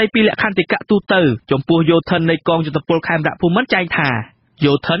ច្បាប់ស្តីពីលក្ខន្តិកៈទូទៅចំពោះយោធិននៃកងយោធពលខេមរៈភូមិន្ទចែងថា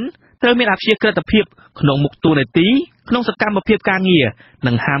យោធិនត្រូវមានអព្យាក្រឹតភាពក្នុងមុខតួនាទីក្នុងសកម្មភាពការងារ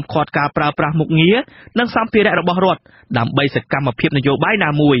និងហាមឃាត់ការប្រើប្រាស់មុខងារនិងសម្ភារៈរបស់រដ្ឋដើម្បីសកម្មភាពនយោបាយណា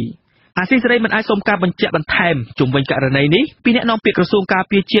មួយអាស៊ីសេរីមិនអាចសុំការបញ្ជាក់បន្ថែមជុំវិញករណីនេះពីអ្នកនាំពាក្យក្រសួងការ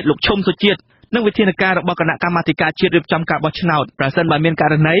ពារជាតិលោកឈុំសុជាតិនិងវិធានការរបស់គណៈកម្មាធិការជាតិរៀបចំការបោះឆ្នោតប្រសិនបើមានក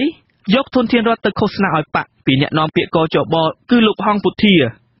រណីយកធនធានរដ្ឋទៅឃោសនាឲ្យបកពីអ្នកនាំពាក្យកចបគឺលោកហងពុធា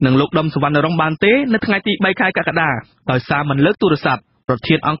និងលោកដំសវណ្ណរងបានទេនៅថ្ងៃទី3ខែកក្កដាដោយសារមិនលើកទូរស័ព្ទប្រ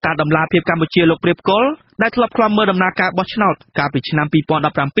ធានអង្គការដំឡាភិបកម្ពុជាលោកព្រាបកុលដែលធ្លាប់ខ្លំមើលដំណើរការបោះឆ្នោតកាលពីឆ្នាំ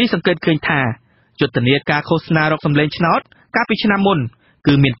2017សង្កេតឃើញថាយុទ្ធនាការឃោសនារកសម្លេងឆ្នោតកាលពីឆ្នាំមុន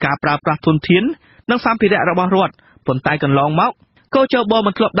គឺមានការប្រើប្រាស់ធនធាននិងសម្ភារៈរបស់រដ្ឋប៉ុន្តែកន្លងមកកោចប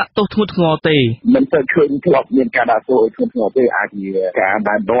មិនធ្លាប់ដាក់ទោសធ្ងន់ធ្ងរទេមិនទៅឃើញធ្លាប់មានការដាក់ទោសធ្ងន់ធ្ងរទេអាចជាការ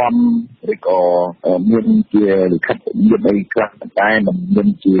ណែនាំឬក៏មានជាលិខិតមានអីខ្លះតែមិនមាន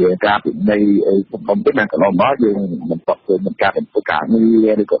ជាការពិន័យអីសំខាន់ទេណាកន្លងមកយើងមិនតបឃើញមានការធ្វើការងា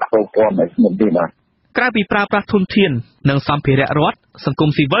រឬក៏ដាក់ប្រព័ន្ធអីស្មុំទេណាក្រៅពីប្រើប្រាស់ធនធាននិងសម្ភារៈរដ្ឋសង្គម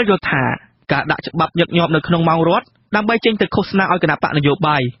ស៊ីវិលយល់ថាការដាក់ច្បាប់ញឹកញាប់នៅក្នុងម៉ោងរដ្ឋដើម្បីចេញទៅឃោសនាឲ្យគណៈបកនយោ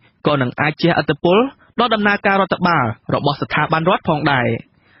បាយក៏នឹងអាចជះឥទ្ធិពលដល់ដំណើរការរដ្ឋបាលរបស់ស្ថាប័នរដ្ឋផងដែរ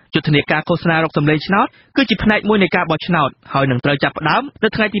យុទ្ធនាការឃោសនារកសម្លេងឆ្នោតគឺជាផ្នែកមួយនៃការបោះឆ្នោតហើយនឹងត្រូវចាប់ផ្ដើមនៅ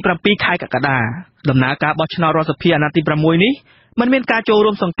ថ្ងៃទី7ខែកក្កដាដំណើរការបោះឆ្នោតរដ្ឋសភាអាណត្តិទី6នេះមិនមានការចូល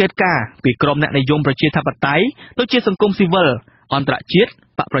រួមសង្កេតការណ៍ពីក្រុមអ្នកនិយមប្រជាធិបតេយ្យដូចជាសង្គមស៊ីវិលអន្តរជាតិ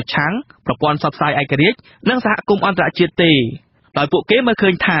បកប្រឆាំងប្រព័ន្ធផ្សព្វផ្សាយឯករាជ្យនិងសហគមន៍អន្តរជាតិទេដោយពួកគេមើលឃើ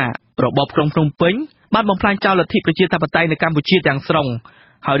ញថារបបក្រុងភ្នំពេញបានបំផ្លាញចោលលទ្ធិប្រជាធិបតេយ្យនៅកម្ពុជាទាំងស្រុង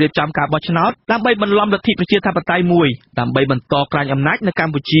ហើយរៀបចំការបោះឆ្នោតដើម្បីបន្លំលទ្ធិប្រជាធិបតេយ្យមួយដើម្បីបន្តក្រាញអំណាចនៅក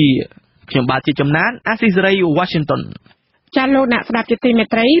ម្ពុជាខ្ញុំបាទជាចំណានអាស៊ីសេរី Washington ចាលោកអ្នកស្ដាប់ជាទីមេ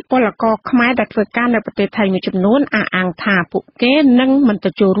ត្រីពលករខ្មែរដែលធ្វើការនៅប្រទេសថៃមួយចំនួនអះអាងថាពួកគេនឹងមិនទៅ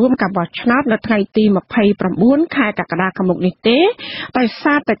ចូលរួមការបោះឆ្នោតនៅថ្ងៃទី29ខែកក្កដាខាងមុខនេះទេដោយ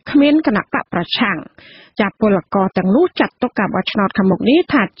សារតែគ្មានគណៈបកប្រឆាំងចាពលករទាំងនោះចាត់ទុកការបោះឆ្នោតខាងមុខនេះ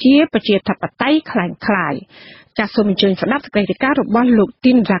ថាជាប្រជាធិបតេយ្យคล้ายៗចាសូមអញ្ជើញស្ដាប់សេចក្តីរាយការណ៍របស់លោក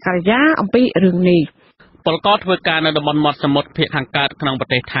ទីនហ្សាការីយ៉ាអំពីរឿងនេះពលករធ្វើការនៅតំបន់មាត់សមុទ្រភាគខាងកើតក្នុងប្រ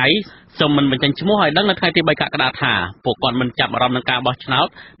ទេសថៃសូមមិនបញ្ចេញឈ្មោះឲ្យដឹងនៅថ្ងៃទី3កក្កដាថាពួកគាត់មិនចាប់អារម្មណ៍នឹងការបោះឆ្នោត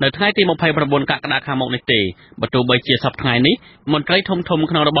នៅថ្ងៃទី29កក្កដាខាងមុខនេះទេបើទោះបីជាសប្តាហ៍ថ្ងៃនេះមន្ត្រីធំៗ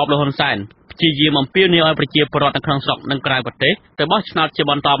ក្នុងរបបលហ៊ុនសែនព្យាយាមអំពាវនាវឲ្យប្រជាពលរដ្ឋនៅក្នុងស្រុកនិងក្រៅប្រទេសទៅបោះឆ្នោតជា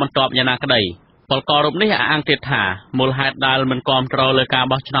បន្តបន្ទាប់យ៉ាងណាក្តីពលកររូបនេះអះអាងទៀតថាមូលហេតុដែលមិនគាំទ្រលើការ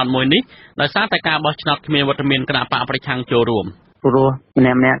បោះឆ្នោតមួយនេះដោយសារតែការបោះឆ្នោតគ្មានវត្តមានគណៈបកប្រឆាំងចូលរួមព្រោះម្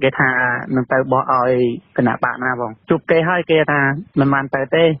នាក់គេថានឹងទៅបោះឲ្យគណៈបកណាបងជប់គេហើយគេថាមិនបានទៅ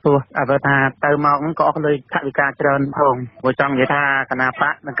ទេព្រោះឲ្យថាទៅមកក៏អស់លុយថវិកាច្រើនផងព្រោះចង់និយាយថាគណៈប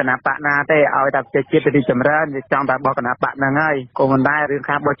កនិងគណៈបកណាទេឲ្យតែប្រជាជាតិទៅចម្រើនវាចង់តែបោះគណៈបកហ្នឹងហើយក៏មិនដែររឿង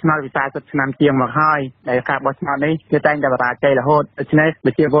ការបោះឆ្នោតវិសា40ឆ្នាំជាងមកហើយដែលការបោះឆ្នោតនេះគេតែងតែបរាជ័យរហូតដូច្នេះប្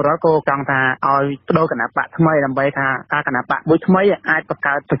រជាពលរដ្ឋក៏ចង់ថាឲ្យបដូរគណៈបកថ្មីដើម្បីថាការគណៈបកមួយថ្មីអាចបង្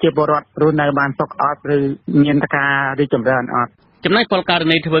កើតប្រជាពលរដ្ឋរស់នៅបានសុខអត់ឬមានការរីកចម្រើនអត់ចំណែកពលករ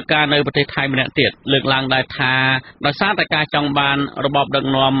នីធ្វើការនៅប្រទេសថៃម្នាក់ទៀតលើកឡើងដែរថាដោយសារតែការចង់បានរបបដឹក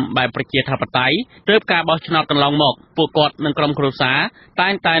នាំបែបប្រជាធិបតេយ្យទើបការបោះឆ្នោតកន្លងមកពួកគាត់និងក្រុមគ្រួសារតែ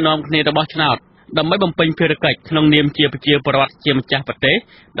ងតែនាំគ្នាទៅបោះឆ្នោតដើម្បីបំពេញភារកិច្ចក្នុងនាមជាប្រជាពលរដ្ឋជាម្ចាស់ប្រទេស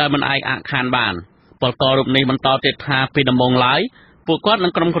ដែលមិនអាចអាក់ខានបានពលកររូបនេះបន្តទៀតថាពីដំបូងឡើយ ពួកគាត់នឹ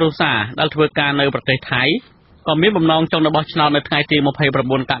ងក្រុមគ្រួសារដែលធ្វើការនៅប្រទេសថៃក៏មានបំណងចង់បោះឆ្នោតនៅថ្ងៃទី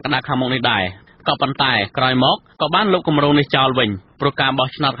29កក្កដាខាងមុខនេះដែរក៏ប៉ុន្តែក្រោយមកក៏បានលុបគម្រោងនេះចោលវិញព្រោះការបោះ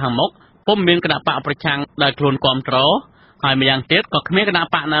ឆ្នោតខាងមុខពុំមានគណៈបកប្រឆាំងដែលខ្លួនគាំទ្រហើយម្យ៉ាងទៀតក៏គ្មានគណៈ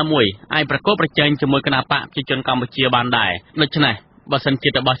បកណាមួយអាចប្រកបប្រជែងជាមួយគណៈបកប្រជាជនកម្ពុជាបានដែរដូច្នេះបើសិនជា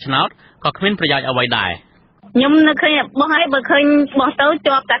ទៅបោះឆ្នោតក៏គ្មានប្រយោជន៍អ្វីដែរ ខ្ញុំនៅឃើញបោះឲ្យបើឃើញបោះទៅ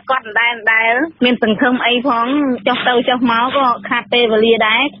ជាប់តែគាត់ដែរមានសង្ឃឹមអីផងចុះទៅចុះមកក៏ខាត់ពេលវេលា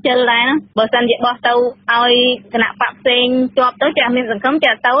ដែរខ្ជិលដែរបើសិនជាបោះទៅឲ្យគណៈបកផ្សេងជាប់ទៅចាស់មានសង្ឃឹម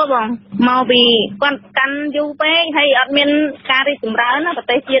ចាស់ទៅបងមកពីគាត់កាន់យូរពេកហើយអត់មានការរីកចម្រើនប្រ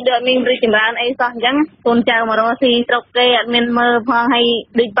ទេសជាតិដូចអត់មានរីកចម្រើនអីសោះអញ្ចឹងកូនចៅមករស់ស៊ីស្រុកគេអត់មានមើលផងហើយ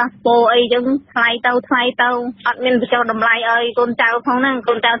ដូចប៉ាសពតអីអញ្ចឹងថ្លៃទៅអត់មានបញ្ចុះតម្លៃឲ្យកូនចៅផងហ្នឹង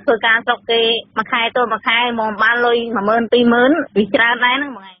កូនចៅធ្វើការស្រុកគេមួយខែទៅមួយខែមកបានលុយ 120,000 វាច្រើនដែរហ្នឹ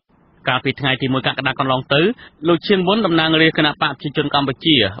ងបង កាលពីថ្ងៃទី 1 កក្កដាកន្លងទៅលោកឈៀងវុនតំណាងរាជគណៈបកប្រជាជនកម្ពុ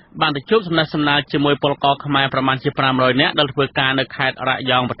ជាបានទៅជួបសំណេះសំណាលជាមួយពលករខ្មែរប្រមាណជា500នាក់ដែលធ្វើការនៅខេត្តរ៉ាក់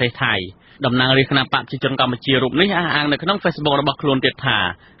យ៉ងប្រទេសថៃតំណាងរាជគណៈបកប្រជាជនកម្ពុជារូបនេះអះអាងនៅក្នុង Facebook របស់ខ្លួនទៀតថា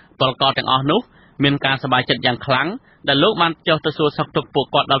ពលករទាំងអស់នោះមានការសប្បាយចិត្តយ៉ាងខ្លាំងដែលលោកបានចុះទៅសួរសុខទុក្ខពួក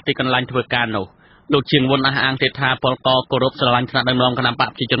គាត់ដល់ទីកន្លែងធ្វើការនោះលោកឈៀងវុនអះអាងទៀតថាពលករគោរពស្រឡាញ់ថ្នាក់ដឹកនាំគណៈបក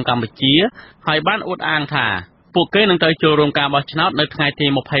ប្រជាជនកម្ពុជាហើយបានអួតអាងថាពួកគេនឹងទៅចូលរួមការបោះឆ្នោតនៅថ្ងៃទី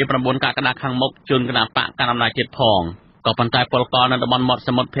 29 កក្កដាខាងមុខជូនគណៈបកកណ្ដាលអំណាចទៀតផងក៏ប៉ុន្តែពលករនៅតំបន់មាត់ស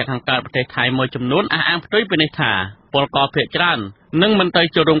មុទ្រភាគខាងកើតប្រទេសថៃមួយចំនួនអះអាងផ្ទុយពីនេះថាពលករភាគច្រើននឹងមិនទៅ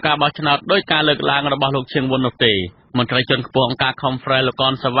ចូលរួមការបោះឆ្នោតដោយការលើកឡើងរបស់លោកឈៀងវុននោះទេមន្ត្រីជាន់ខ្ពស់អង្គការ Khmer លោកក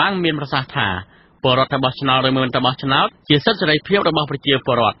នសវាងមានប្រសាសន៍ថាពលរដ្ឋបោះឆ្នោតឬមិនទៅបោះឆ្នោតជាសិទ្ធិសេរីភាពរបស់ប្រជាព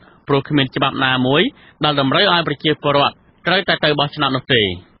លរដ្ឋព្រោះគ្មានច្បាប់ណាមួយដែលតម្រូវឲ្យប្រជាពលរដ្ឋត្រូវតែទៅបោះឆ្នោតនោះទេ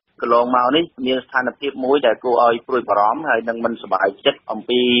កន្លងមកនេះមានស្ថានភាពមួយដែលគួរឲ្យព្រួយបារម្ភហើយនឹងមិនសប្បាយចិត្តអំ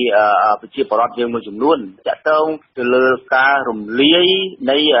ពីប្រជាពលរដ្ឋយើងមួយចំនួនចាក់តងទៅលើការរំលាយ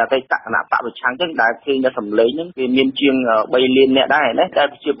នៃអតីតគណៈបកប្រឆាំងចឹងដែលឃើញថាសម្លេងហ្នឹងវាមានជាង 3 លានអ្នកដែរណាដែល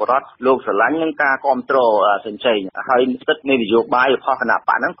ប្រជាពលរដ្ឋលោកស្រឡាញ់នឹងការគ្រប់គ្រងផ្សេងៗហើយសិទ្ធិនៃនយោបាយរបស់គណៈប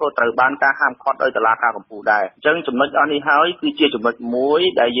កហ្នឹងក៏ត្រូវបានការហាមឃាត់ដោយតុលាការកំពូលដែរអញ្ចឹងចំណុចអស់នេះហើយគឺជាចំណុចមួយ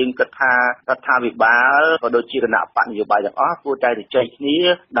ដែលយើងគិតថារដ្ឋាភិបាលក៏ដូចជាគណៈបកនយោបាយទាំងអស់គួរតែជជែកគ្នា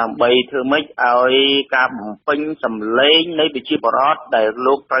ដើម្បីធ្វើម៉េចឲ្យការបំពេញសម្លេងនៃប្រជាពលរដ្ឋដែល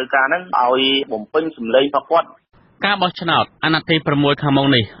លោកត្រូវការហ្នឹងឲ្យបំពេញសម្លេងរបស់គាត់ ការបោះឆ្នោតអាណត្តិទី 6 ខាងមុខ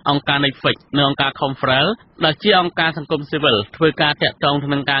នេះអង្គការ Netflix និងអង្គការ Khmer ដែលជាអង្គការសង្គមស៊ីវិលធ្វើការតាក់ទងទៅ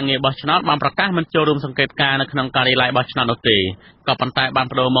នឹងការងារបោះឆ្នោតបានប្រកាសមិនចូលរួមសង្កេតការណ៍នៅក្នុងការិយាល័យបោះឆ្នោតនោះទេក៏ប៉ុន្តែបាន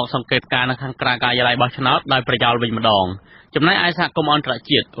បដូរមកសង្កេតការណ៍នៅខាងក្រៅការិយាល័យបោះឆ្នោតដោយប្រយោលវិញម្ដងចំណែកឯសហគមន៍អន្តរ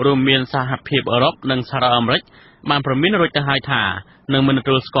ជាតិរួមមានសហភាពអឺរ៉ុបនិងសហរដ្ឋអាមេរិកបានប្រមានរួចទៅហើយថានឹងមិនទ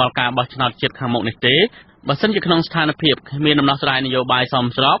ទួលស្គាល់ការបោះឆ្នោតជាតិខាងមុខនេះទេបើសិនជាក្នុងស្ថានភាពគ្មានដំណោះស្រាយនយោបាយសម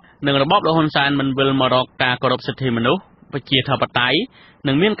ស្របនិងរបបលោកហ៊ុនសែនមិនវិលមករកការគោរពសិទ្ធិមនុស្សប្រជាធិបតេយ្យ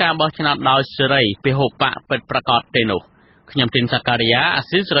នឹងមានការបោះឆ្នោតដោយសេរីពហុបកពិតប្រាកដទេនោះខ្ញុំទីនសាការីយ៉ាអា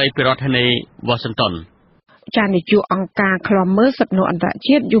ស៊ីសេរីពីរដ្ឋធានី Washington ចានាយកអង្គការឃ្លាំមើលសិទ្ធិមនុស្សអន្តរ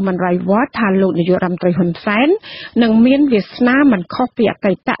ជាតិ Human Rights Watch ថាលោកនាយករដ្ឋមន្ត្រីហ៊ុនសែននឹងមានវាសនាមិនខុសពីអ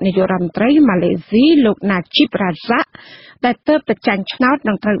តីតនាយករដ្ឋមន្ត្រីម៉ាឡេស៊ីលោក Najib Razak ដែលទើបតែចាញ់ឆ្នោត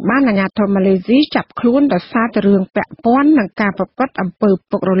នឹងត្រូវបានអាជ្ញាធរម៉ាឡេស៊ីចាប់ខ្លួនដោយសារតែរឿងពាក់ព័ន្ធនឹងការប្រព្រឹត្តអំពើ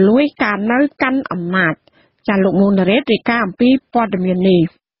ពុករលួយការនៅកាន់អំណាចចាលោកមូនរ៉េតរាយការណ៍អំពីព័ត៌មាននេះ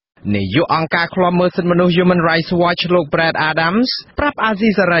នាយកអង្គការឃ្លាំមើលសិទ្ធិមនុស្ស Human Rights Watch លោក Brad Adams ប្រាប់អាស៊ី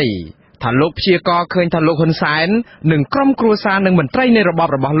សេរីថាលោកព្យាករឃើញថាលោកហ៊ុនសែននិងក្រុមគ្រួសារនិងមន្ត្រីនៃរបប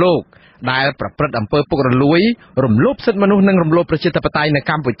របស់លោកដែលប្រព្រឹត្តអំពើពុករលួយរំលោភសិទ្ធិមនុស្សនិងរំលោភប្រជាធិបតេយ្យនៅ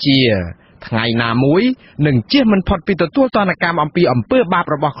កម្ពុជាថ្ងៃណាមួយនឹងជៀសមិនផុតពីទទួលទណ្ឌកម្មអំពីអំពើបាប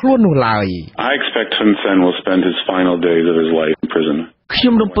របស់ខ្លួននោះឡើយ I expect Hun Sen will spend his final days of his life in prison. ខ្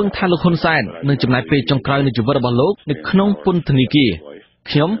ញុំរំពឹងថាលោកហ៊ុនសែននឹងចំណាយពេលចុងក្រោយនៃជីវិតរបស់លោកនៅក្នុងពន្ធនាគារ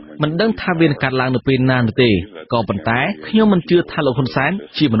ខ្ញុំមិនដឹងថាវានឹងកើតឡើងនៅពេលណានោះទេក៏ប៉ុន្តែខ្ញុំមិនជឿថាលោកហ៊ុនសែន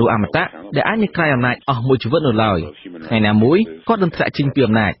ជាមនុស្សអមតៈដែលអាចនឹងក្រោយអំណាចអស់មួយជីវិតនោះឡើយថ្ងៃណាមួយគាត់នឹងធ្លាក់ចេញពី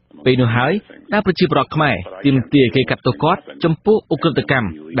អំណាចពេលនោះហើយដែលប្រជាពលរដ្ឋខ្មែរទាមទារគេកាត់ទោសគាត់ចំពោះឧក្រិដ្ឋកម្ម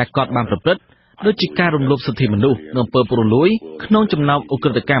ដែលគាត់បានប្រព្រឹត្តដូចជាការរំលោភសិទ្ធិមនុស្សនិងអំពើពុករលួយក្នុងចំណោមឧក្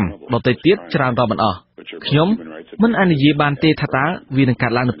រិដ្ឋកម្មដទៃទៀតច្រើនរាប់មិនអស់ខ្ញុំមិនអាចនិយាយបានទេថាតើវានឹងកើ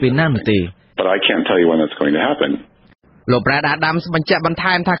តឡើងនៅពេលណានោះទេ But I can't tell you when that's going to happen. លោក Brad Adams បញ្ជាក់បន្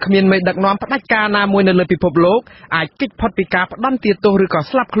ថែមថាគ្មានមេដឹកនាំផ្ដាច់ការណាមួយនៅលើពិភពលោកអាចគេចផុតពីការផ្ដន្ទាទោសឬក៏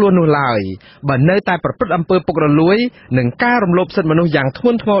ស្លាប់ខ្លួននោះឡើយបើនៅតែប្រព្រឹត្តអំពើពុករលួយនិងការរំលោភសិទ្ធិមនុស្សយ៉ាងធ្ង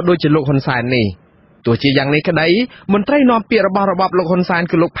ន់ធ្ងរដូចជាលោកហ៊ុនសែននេះទោះជាយ៉ាងនេះក្តីមន្ត្រីនាំពាក្យរបស់របបលោកហ៊ុនសែន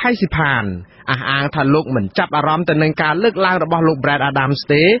គឺលោកផៃស៊ីផានអះអាងថាលោកមិនចាប់អារម្មណ៍ទៅនឹងការលើកឡើងរបស់លោក Brad Adams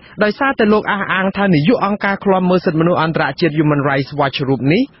ទេដោយសារតែលោកអះអាងថានាយកអង្គការឃ្លាំមើលសិទ្ធិមនុស្សអន្តរជាតិ Human Rights Watch រូប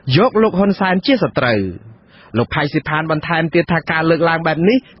នេះយកលោកហ៊ុនសែនជាសត្រូវ លោកផៃស៊ីផានបន្ថែមទៀតថាការលើកឡើងបែប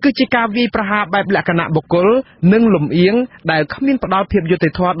នេះគឺជាការវាយប្រហារបែបលក្ខណៈបុគ្គលនិងលំអៀងដែលគ្មានផ្ដល់ភាពយុត្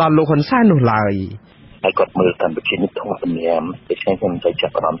តិធម៌ដល់លោកហ៊ុនសែននោះឡើយហើយគាត់មើលតាមវិធីនេះធំសម្ញាមដូច្នេះខ្ញុំតែចា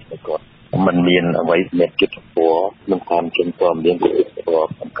ប់អារម្មណ៍ទៅគាត់มันមានអ្វីមានចិត្តពណ៌នឹងតាមជំនឿមានចិត្តពណ៌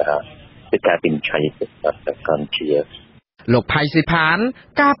ក្នុងការពិនិច្ឆ័យទៅកាន់ជាលោកផៃស៊ីផាន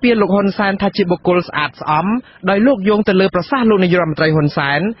ការពារលោកហ៊ុនសែនថាជាបុគ្គលស្អាតស្អំដោយលោកយោងទៅលើប្រសាសន៍លោកនាយរដ្ឋមន្ត្រីហ៊ុន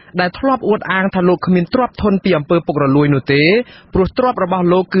សែនដែលធ្លាប់អួតអាងថាលោកគ្មានទ្រព្យធនពីអំពើពុករលួយនោះទេព្រោះទ្រព្យរបស់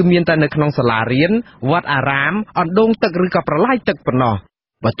លោកគឺមានតែនៅក្នុងសាលារៀនវត្តអារាមអណ្ដូងទឹកឬក៏ប្រឡាយទឹកប៉ុណ្ណោះ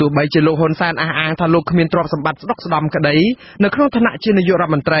បើទោះបីជាលោកហ៊ុនសែនអះអាងថាលោកគ្មានទ្រព្យសម្បត្តិស្ដុកស្ដំក្តីនៅក្នុងឋានៈជានាយករដ្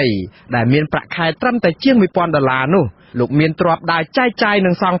ឋមន្ត្រីដែលមានប្រាក់ខែត្រឹមតែជាង$1000នោះលោកមានទ្រព្យដែលចែកចាយនឹ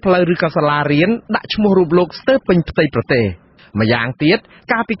ងសង់ផ្លូវឬក៏សាលារៀនដាក់ឈ្មោះរូបលោកស្ទើរពេញផ្ទៃប្រទេសម្យ៉ាងទៀត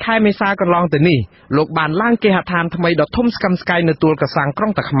កាលពីខែមេសាកន្លងទៅនេះលោកបានឡើងគេហដ្ឋានថ្មីដ៏ធំស្កឹមស្កៃនៅទួលកសាំងក្រុ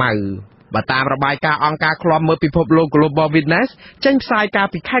ងតាខ្មៅបើតាមរបាយការណ៍អង្គការឃ្លាំមើលពិភពលោក Global Witness ចេញផ្សាយកាល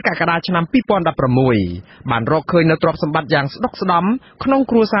ពីខែកក្កដាឆ្នាំ2016បានរកឃើញនៅទ្រព្យសម្បត្តិយ៉ាងស្ដុកស្ដម្ភក្នុង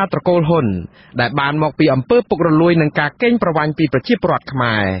គ្រួសារត្រកូលហ៊ុនដែលបានមកពីអំពើពុករលួយនិងការកេងប្រវ័ញ្ចពីប្រជាពលរដ្ឋខ្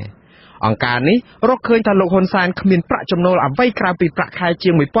មែរអង្គការនេះរកឃើញថាលោកហ៊ុនសែនគ្មានប្រាក់ចំណូលអ្វីក្រៅពីប្រាក់ខែជា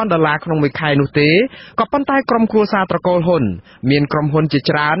ង$1000ក្នុងមួយខែនោះទេក៏ប៉ុន្តែក្រុមគ្រួសារត្រកូលហ៊ុនមានក្រុមហ៊ុនជា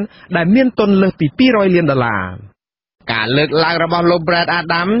ច្រើនដែលមានទុនលើសពី$200លានការលើកឡើងរបស់លោក Brad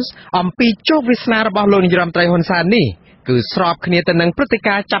Adams អំពីជោគវាសនារបស់លោកនាយរដ្ឋមន្ត្រីហ៊ុនសែននេះគឺស្របគ្នាទៅនឹងព្រឹត្តិ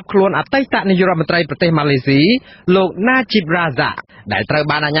ការណ៍ចាប់ខ្លួនអតីតនាយករដ្ឋមន្ត្រីប្រទេសម៉ាឡេស៊ីលោក Najib Razak ដែលត្រូវ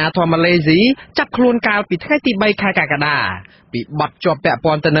បានអាជ្ញាធរម៉ាឡេស៊ីចាប់ខ្លួនកាលពីថ្ងៃទី3ខែកក្កដាពីបទជាប់ពាក់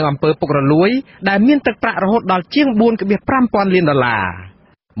ព័ន្ធទៅនឹងអំពើពុករលួយដែលមានទឹកប្រាក់រហូតដល់ជាង$4.5 លាន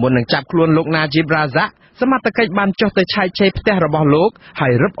មុននឹងចាប់ខ្លួនលោក Najib Razak សមត្ថកិច្ចបានចុះទៅឆែកឆេរផ្ទះរបស់លោកហើ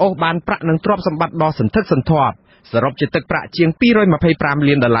យរឹបអូសបានប្រាក់និងទ្រព្យសម្បត្តិដ៏សន្ធឹកសន្ធាប់សរុបជាទឹកប្រាក់ជាង$225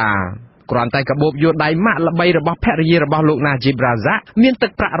 លានគ្រាន់តែកាបូបយួរដៃម៉ាក់ល្បីរបស់ភរិយារបស់លោក Najib Razak មានទឹ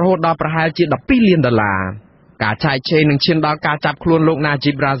កប្រាក់រហូតដល់ប្រហែលជា$12 លានការឆែកឆេរនឹងឈានដល់ការចាប់ខ្លួនលោក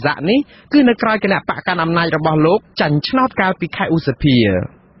Najib Razak នេះគឺនៅក្រៅគណៈបកកណ្ដាលអំណាចរបស់លោកចាញ់ឆ្នោតកាលពីខែឧសភា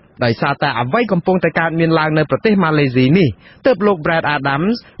ដោយសារតែអ្វីកំពុងតែកើតមានឡើងនៅប្រទេសម៉ាឡេស៊ីនេះទើបលោក Brad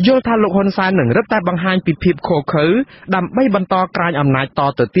Adams យល់ថាលោកហ៊ុនសែននឹងរឹតតែបង្ហាញពីភាពឃោរឃៅដើម្បីបន្តក្រាញអំណាចត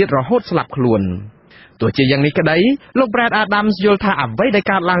ទៅទៀតរហូតស្លាប់ខ្លួនទោះជាយ៉ាងនេះក្តីលោក Brad Adams យល់ថាអ្វីដែល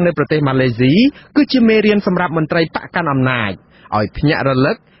កើតឡើងនៅប្រទេសម៉ាឡេស៊ីគឺជាមេរៀនសម្រាប់មន្ត្រីបកកាន់អំណាចឲ្យភ្ញាក់រ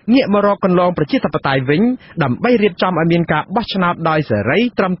លឹកងាកមករកកន្លងប្រជាធិបតេយ្យវិញដើម្បីរៀបចំឲ្យមានការបោះឆ្នោតដោយសេរី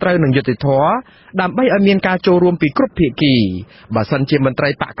ត្រឹមត្រូវនិងយុត្តិធម៌ដើម្បីឲ្យមានការចូលរួមពីគ្រប់ភាគីបើសិនជាមន្ត្រី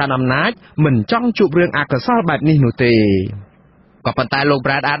បកកាន់អំណាចមិនចង់ជួបរឿងអកុសលបែបនេះនោះទេក៏ប៉ុន្តែលោក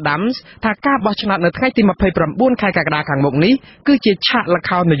Brad Adams ថាការបោះឆ្នោតនៅថ្ងៃទី29ខែកក្កដាខាងមុខនេះគឺជាឆាកល្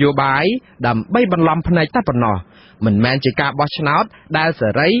ខោននយោបាយដើម្បីបន្លំភ្នែកតែប៉ុណ្ណោះមិនមែនជាការបោះឆ្នោតដែលសេ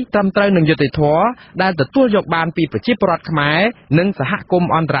រីត្រឹមត្រូវនឹងយុត្តិធម៌ដែលទទួលយកបានពីប្រជាពលរដ្ឋខ្មែរនិងសហគម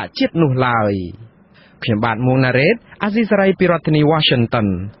ន៍អន្តរជាតិនោះឡើយខ្ញុំបាទមួងណារ៉េតអាស៊ីសេរីពីរដ្ឋធានី Washington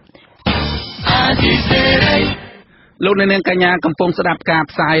លោកអ្នកនាងកញ្ញាកំពុងស្ដាប់ការ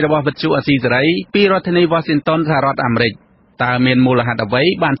ផ្សាយរបស់វិទ្យុអាស៊ីសេរីពីរដ្ឋធានី Washington សហរដ្ឋអាមេរិកតើមានមូលហេតុអ្វី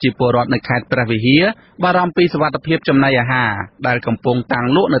បានជាពលរដ្ឋនៅខេត្តព្រះវិហារបារម្ភពីសុវត្ថិភាពចំណីអាហារដែលកំពុងតាំង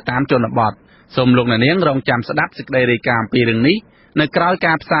លក់នៅតាមជនបទសូមលោកអ្នកនាងរងចាំស្ដាប់សេចក្តីរាយការណ៍ពីរឿងនេះនៅក្រៅ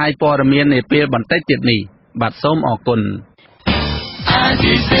ការផ្សាយព័ត៌មាននាពេលបន្តិចទៀតនេះបាទសូមអរគុណ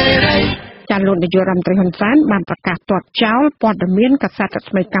ចាលោកនាយករដ្ឋមន្ត្រីហ៊ុនសែនបានប្រកាសទាត់ចោលព័ត៌មានកាសែត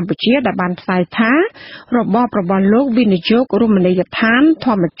ថ្មីកម្ពុជាដែលបានផ្សាយថារបបរបស់លោកវិនិយោគរមណីយដ្ឋានធ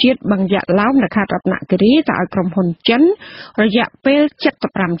ម្មជាតិបឹងយ៉ាក់ឡោមនៅខេត្តរតនគិរីទៅឲ្យក្រុមហ៊ុនចិនរយៈពេល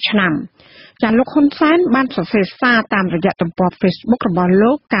75ឆ្នាំចាលោកហ៊ុនសែនបានសរសេរសារតាមរយៈទំព័រ Facebook របស់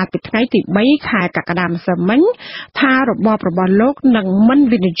លោកកាលពីថ្ងៃទី3ខែកក្កដាម្សិលមិញថារបបរបស់លោកនឹងមិន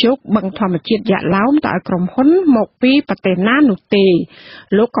វិនិយោគបឹងធម្មជាតិយ៉ាក់ឡោមទៅឲ្យក្រុមហ៊ុនមកពីប្រទេសណានោះទេ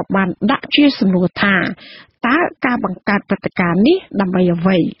លោកក៏បានដាក់ជាសំណួរថាតើការបង្កើតព្រឹត្តិការណ៍នេះដើម្បីអ្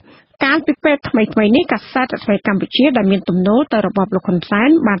វីកាលពីពេលថ្មីៗនេះកាសែតថ្មីកម្ពុជាដែលមានទំនោរទៅរបបលោកហ៊ុនសែន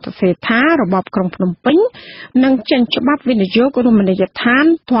បានសរសេរថារបបក្រុងភ្នំពេញនឹងចេញច្បាប់វិនិយោគរមណីយដ្ឋាន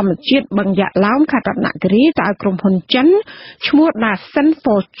ធម្មជាតិបឹងយ៉ាក់ឡោមខេត្តរតនគិរីទៅឲ្យក្រុមហ៊ុនចិនឈ្មោះ Dasen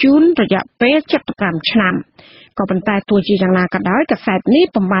Fortune រយៈពេល75ឆ្នាំក៏ប៉ុន្តែទោះជាយ៉ាងណាក៏ដោយកាសែតនេះ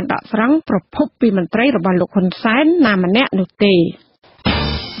ពុំបានដកស្រង់ប្រភពពីមន្ត្រីរបស់លោកហ៊ុនសែនណាម្នាក់នោះទេ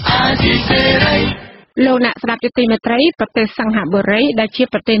លោកអ្នកស្ដាប់យុតិមេត្រីប្រទេសសិង្ហបុរីដែលជា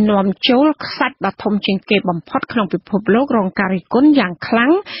ប្រទេសនាំចូលខ្សាច់ដ៏ធំជាងគេបំផុតក្នុងពិភពលោករងការរិះគន់យ៉ាងខ្លាំ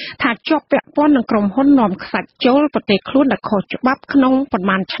ងថាជាប់ពាក់ព័ន្ធនឹងក្រុមហ៊ុននាំខ្សាច់ចូលប្រទេសខ្លួនដែលខុសច្បាប់ក្នុងប្រ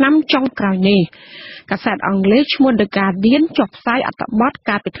មាណឆ្នាំចុងក្រោយនេះកាសែតអង់គ្លេសឈ្មោះ The Guardian ចុះផ្សាយអត្ថបទ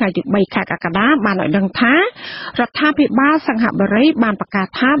កាលពីថ្ងៃទី3ខែកក្កដាបានឲ្យដឹងថារដ្ឋាភិបាលសិង្ហបុរីបានប្រកាស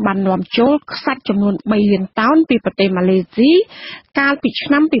ថាបាននាំចូលខ្សាច់ចំនួន3លានតោនពីប្រទេសម៉ាឡេស៊ីកាលពីឆ្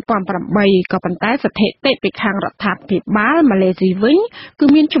នាំ2008ក៏ប៉ុន្តែស្ថិតិពីខាងរដ្ឋាភិបាលម៉ាឡេស៊ីវិញគឺ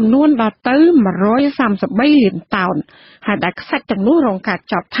មានចំនួនដល់ទៅ133លានតោនហើយដែលខ្សាច់ទាំងនោះរងការ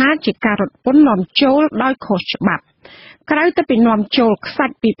ចោទថាជាការរត់ពន្ធនាំចូលដោយខុសច្បាប់ក្រៅទៅពីនាំចូលខ្សា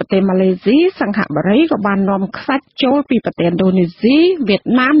ច់ពីប្រទេសម៉ាឡេស៊ីសិង្ហបុរីក៏បាននាំខ្សាច់ចូលពីប្រទេសឥណ្ឌូនេស៊ីវៀត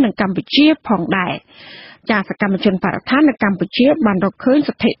ណាមនិងកម្ពុជាផងដែរចាសកម្មជនបរិស្ថាននៅកម្ពុជាបានរកឃើញ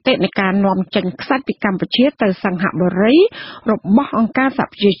ស្ថិតិនៃការនាំចេញខ្សាច់ពីកម្ពុជាទៅសិង្ហបុរីរបស់អង្គការសហ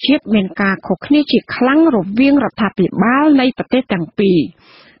ប្រជាជាតិមានការខុសគ្នាជាខ្លាំងរវាងរដ្ឋាភិបាលនៃប្រទេសទាំងពីរ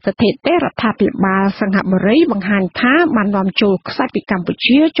ស្ថិតិរដ្ឋាភិបាលសិង្ហបុរីបង្ហាញថាបាននាំចូលខ្សាច់ពីកម្ពុ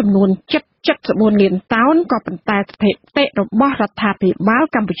ជាចំនួន74លានតោនក៏ប៉ុន្តែស្ថិតិរបស់រដ្ឋាភិបាល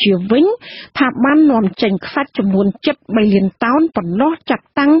កម្ពុជាវិញថាបាននាំចេញខ្សាច់ចំនួន73លានតោនប៉ុណ្ណោះចាប់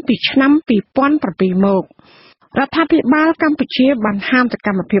តាំងពីឆ្នាំ2007មករដ្ឋាភិបាលកម្ពុជាបានហាមសក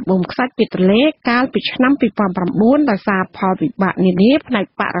ម្មភាពបូមខ្សាច់ពីទន្លេកាលពីឆ្នាំ2009ដោយសារផលវិបាកនានាផ្នែក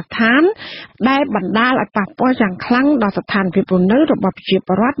បរិស្ថានដែលបណ្ដាលឲ្យប៉ះពាល់យ៉ាងខ្លាំងដល់ស្ថានភាពរស់នៅរបស់ប្រជាព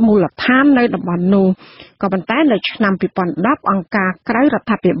លរដ្ឋមូលដ្ឋាននៅតំបន់នោះក៏ប៉ុន្តែនៅឆ្នាំ2010អង្គការក្រៅរដ្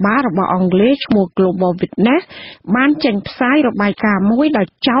ឋាភិបាលរបស់អង់គ្លេសឈ្មោះ Global Witness បានចេញផ្សាយរបាយការណ៍មួយដោយ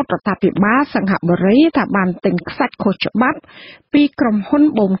ចោទរដ្ឋាភិបាលសិង្ហបុរីថាបានទិញខ្សាច់ខុសច្បាប់ពីក្រុមហ៊ុន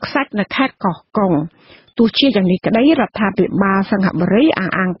បូមខ្សាច់នៅខេត្តកោះកុងទោះជាយ៉ាងនេះក្តីរដ្ឋាភិបាលសិង្ហបុរីអះ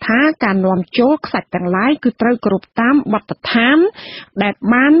អាងថាការនាំចូលខ្សាច់ទាំងឡាយគឺត្រូវគោរពតាមបទដ្ឋានដែល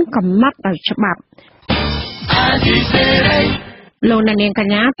បានកំណត់ដោយច្បាប់លោកនាងក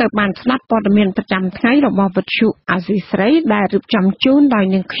ញ្ញាទៅបានស្ដាប់ព័ត៌មានប្រចាំថ្ងៃរបស់វិទ្យុអាស៊ីសេរីដែលរៀបចំជូនដោយ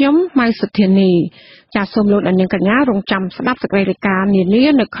នាងខ្ញុំម៉ៅសុធានីចាសសូមលោកនាងកញ្ញារងចាំស្ដាប់សេចក្តីរាយការណ៍នានា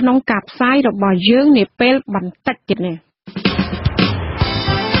នៅក្នុងការផ្សាយរបស់យើងនាពេលបន្តិចទៀតនេះ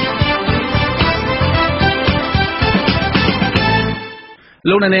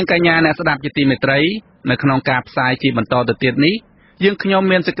លោកនាងកញ្ញាអ្នកស្ដាប់ជាទីមេត្រីនៅក្នុងការផ្សាយជាបន្តទៅទៀតនេះយើងខ្ញុំ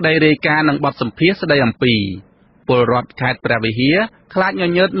មានសេចក្តីរាយការណ៍និងបទសម្ភាសន៍ស្ដីអំពីពលរដ្ឋខេត្តព្រះវិហារខ្លាចញ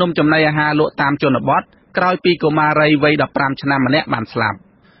ញើតនំចំណីអាហារលក់តាមជនបទក្រោយពីកុមារីវ័យ15ឆ្នាំម្នាក់បានស្លាប់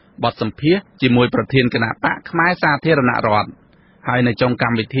បទសម្ភាសន៍ជាមួយប្រធានគណៈបកខ្មែរសាធារណរដ្ឋហើយនៅចុងក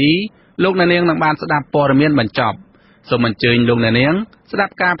ម្មវិធីលោកនាងនឹងបានស្ដាប់ព័ត៌មានបញ្ចប់សូមអញ្ជើញលោកនាងស្ដា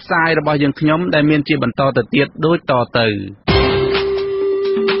ប់ការផ្សាយរបស់យើងខ្ញុំដែលមានជាបន្តទៅទៀតដូចតទៅ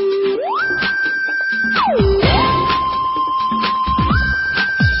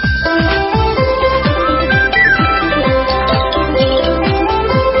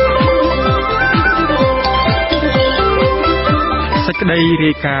សេចក្តី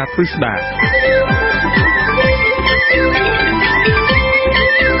រាយការណ៍ពិស្ដា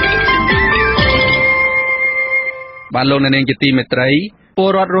បានលោកនាងជាទីមេត្រីពល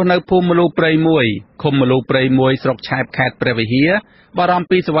រដ្ឋរស់នៅភូមិមលូព្រៃ1ឃុំមលូព្រៃ1ស្រុកឆែបខេត្តព្រះវិហារបារម្ភ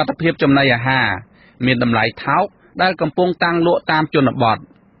ពីសុវត្ថិភាពចំណីអាហារមានតម្លៃថោកដែលកំពុងតាំងលក់តាមជនបទ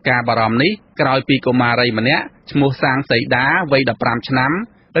ការបារម្ភនេះក្រោយពីកុមារីម្នាក់ឈ្មោះសាងសីដាវ័យ15ឆ្នាំ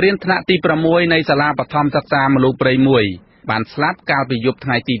រៀនថ្នាក់ទី6នៃសាលាបឋមសិក្សាមលូព្រៃ1បានស្លាប់កាលពីយប់ថ្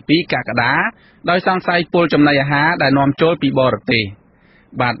ងៃទី2កក្កដាដោយសង្ស័យពុលចំណីអាហារដែលនាំចូលពីបរទេស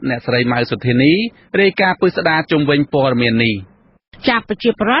បាទអ្នកស្រីម៉ៅសុធានីរាយការណ៍ពិស្ដារជុំវិញព័ត៌មាននេះចាប់ប្រជា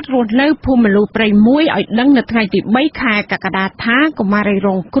ពលរដ្ឋរស់នៅភូមិមលូព្រៃ1ឲ្យដឹងនៅថ្ងៃទី3ខែកក្កដាថាកុមារីរ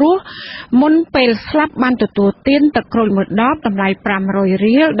ងគ្រោះមុនពេលស្លាប់បានទទួលទានទឹកក្រូចមួយដបតម្លៃ500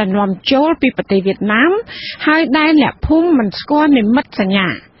រៀលដែលនាំចូលពីប្រទេសវៀតណាមហើយដែលអ្នកភូមិមិនស្គាល់និមិត្តសញ្ញា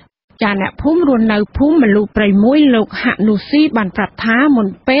ចាអ្នកភូមិរស់នៅភូមិមលូព្រៃ1លោកហនុស៊ីបានប្រាប់ថាមុន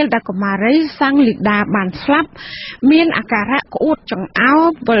ពេលដែលកុមារីសាំងលីដាបានស្លាប់មានអាការៈក្អួតចង្អោរ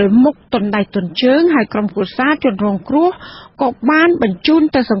វិលមុខទន់ដៃទន់ជើងហើយក្រុមគ្រួសារជនរងគ្រោះក៏បានបញ្ជូន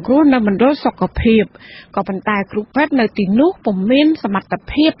ទៅសង្គ្រោះនៅមណ្ឌលសុខភាពក៏ប៉ុន្តែគ្រូពេទ្យនៅទីនោះពុំមានសមត្ថ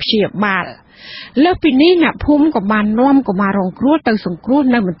ភាពព្យាបាលលើសពីនេះអ្នកភូមិក៏បាននាំកុមាររងគ្រោះទៅសង្គ្រោះ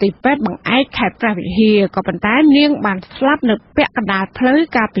នៅមន្ទីរពេទ្យបង្អែកខេត្តព្រះវិហារក៏ប៉ុន្តែនាងបានស្លាប់នៅពាក់កណ្ដាលផ្លូវ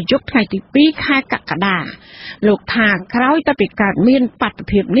កាលពីយប់ថ្ងៃទី2ខែកក្កដាលោកថាក្រោយតែពីកើតមានបាតុ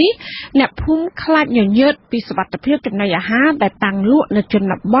ភិបនេះអ្នកភូមិខ្លាចញញើតពីសុវត្ថិភាពចំណីអាហារដែលតាំងលក់នៅជ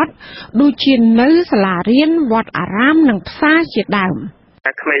នបទដូចជានៅសាលារៀនវត្តអារាមនិងផ្សារជាដើម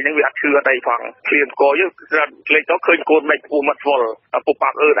តែក្មេងហ្នឹងវាអត់ឈឺអត់អីផងឃ្លានកយើងលេចទៅឃើញកូនមិនខ្ពស់មាត់ស្វល់ពុកប៉ា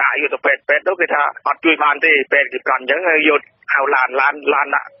ក់ដាក់យកទៅពេទ្យទៅគេថាអត់ជួយបានទេពេទ្យគេកាន់អញ្ចឹងយកហៅឡាន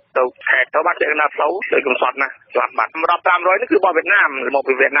ដាក់ ទៅខេតទៅបាត់ជាណាផ្លូវដោយកំសត់ណាស្លាប់បាត់រាប់500នេះគឺរបស់វៀតណាមមក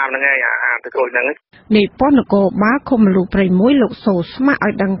ពីវៀតណាមហ្នឹងឯងអាទៅក្រូចហ្នឹងនេះប៉ុននគរបាលឃុំមលូព្រៃមួយលោកសូស្មាក់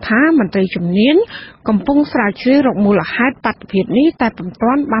ឲ្យដឹងថាមន្ត្រីជំនាញកំពុងស្រាវជ្រាវរកមូលហេតុបាតុភិបនេះតែពុំ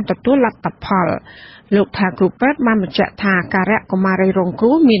ទាន់បានទទួលលទ្ធផលលោកថាគ្រូពេទ្យបានបញ្ជាក់ថាការៈកុមារីរងគ្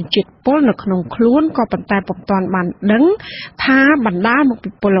រោះមានជាតិពុលនៅក្នុងខ្លួនក៏ប៉ុន្តែពុំទាន់បានដឹងថាបណ្ដាលមកពី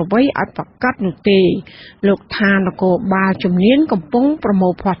ពុលអ្វីឲ្យប្រកាសនោះទេលោកថានគរបាលជំនាញកំពុងប្រមូ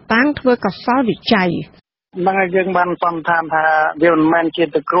លភស្តុតាងធ្វើកសលវិច័យហ្នឹងហើយយើងបានសន្និដ្ឋានថាវាមិនមែនជា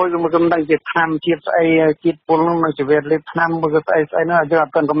ទឹកក្រូចឬមិនដឹងជាថ្នាំជាតិស្អីជាតិពុលនោះនៅជាវាលេបថ្នាំឬស្អីនោះយើងអ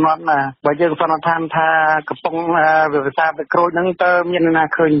ត់ទាន់កំណត់ណាបើយើងសន្និដ្ឋានថាកំពុងវាភាសាទឹកក្រូចហ្នឹងតើមានណា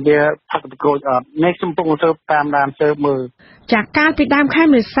ឃើញវាផឹកទឹកក្រូចអត់នេះខ្ញុំកំពុងស៊ើបតាមដានស៊ើបមើលจากកាលពីដើមខែ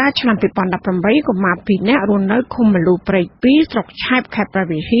មេសាឆ្នាំ2018កុមារ2នាក់រស់នៅឃុំមលូព្រៃ2ស្រុកឆែបខេត្តព្រះ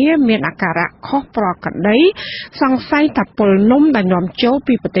វិហារមានអាការៈខុសប្រក្រតីសង្ស័យថាពុលនំដែលនាំចូល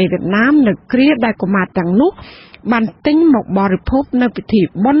ពីប្រទេសវៀតណាមនៅគ្រាដែលកុមារទាំងនោះបានទិញមកបរិភោគនៅពិធី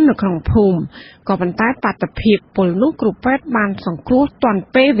បុណ្យនៅក្នុងភូមិក៏ប៉ុន្តែបាតុភិបពុលនោះគ្រូពេទ្យបានសង្គ្រោះទាន់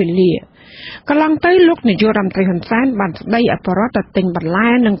ពេលវេលាកន្លងទៅលោកនាយករដ្ឋមន្ត្រីហ៊ុនសែនបានស្ដីឲ្យបរិវត្តទិញបន្លែ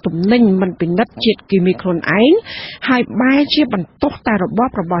និងទំនិញមិនពិនិត្យជាតិគីមីខ្លួនឯងហើយបែរជាបន្ទោសតែរបប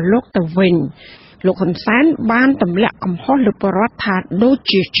របស់លោកទៅវិញលោកហ៊ុនសែនបានទម្លាក់កំហុសលើបរិវត្តថាដូច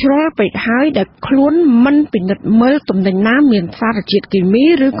ជាជ្រុលពេកហើយដែលខ្លួនមិនពិនិត្យមើលទំនិញណាមានសារជាតិគីមី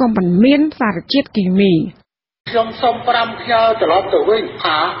ឬក៏មិនមានសារជាតិគីមីខ្ញុំសូម5ផ្ញើត្រឡប់ទៅវិញ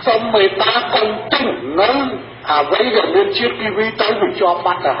ថាសូមមេត្តាកុំទិញនៅអ្វីដែលមានជាតិគីមីទៅវាជាប់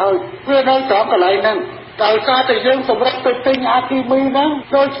បាត់ទៅហើយវានៅត្រង់កន្លែងហ្នឹងដោយសារតែយើងសម្រាប់ទៅទិញអាគីមីហ្នឹង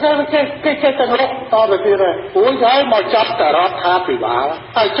ដូចគ្នាគេចេះតែរកតទៅទៀតហើយព្រោះហើយមកចាប់តែរដ្ឋាភិបាល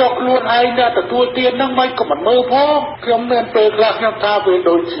ហើយចុះខ្លួនឯងដែលទទួលទានហ្នឹងមិនក៏មិនមើលផងខ្ញុំមានពេលខ្លះខ្ញុំថាវា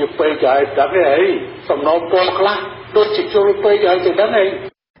ដូចជាពេកហើយដឹងទេសំណូមពរខ្លះដូចជាជុលពេកហើយទៅដឹង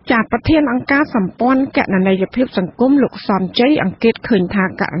ទេจากប្រធានអង្គការសម្ព័ន្ធគណនេយ្យភាពសង្គមលោកសំជ័យអង្កេតឃើញថា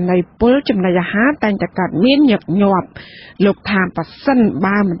ករណីពុលចំណីអាហារតែងតែកើតមានញឹកញាប់លោកថាប៉ះសិន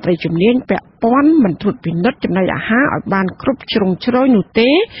បើមន្ត្រីជំនាញពាក់ព័ន្ធមិនត្រួតពិនិត្យចំណីអាហារឲ្យបានគ្រប់ជ្រុងជ្រោយនោះទេ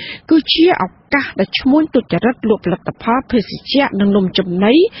គឺជាឱកាសដែលឈ្មួញទុច្ចរិតលក់ផលិតផលភេសជ្ជៈនិងនំចំ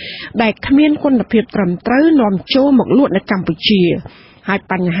ណីដែលគ្មានគុណភាពត្រឹមត្រូវនាំចូលមកលក់នៅកម្ពុជាហើយ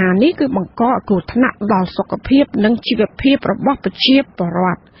បញ្ហានេះគឺបង្កឲ្យគ្រោះថ្នាក់ដល់សុខភាពនិងជីវភាពរបស់ប្រជាពលរ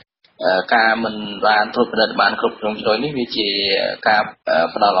ដ្ឋការមិនបានត្រួតពិនិត្យបានគ្រប់ជ្រុងជ្រោយនេះវាជាការ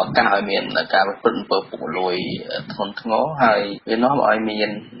ផ្ដល់ឱកាសឲ្យមានការប្រព្រឹត្តអំពើពុករលួយធ្ងន់ធ្ងរហើយវានាំឲ្យមាន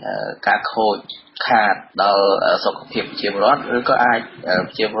ការខូចខាតដល់សុខភាពប្រជាពលរដ្ឋឬក៏អាច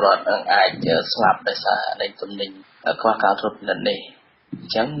ប្រជាពលរដ្ឋអាចស្លាប់ដោយសារនៃទំនិញខ្វះការត្រួតពិនិត្យនេះអ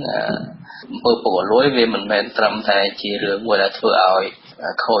ញ្ចឹងអំពើពុករលួយវាមិនមែនត្រឹមតែជារឿងមួយដែលធ្វើឲ្យ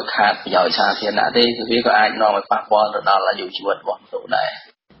ខូចខាតប្រយោជន៍សាធារណៈទេគឺវាក៏អាចនាំឲ្យប៉ះពាល់ទៅដល់អាយុជីវិតរបស់មនុស្សដែរ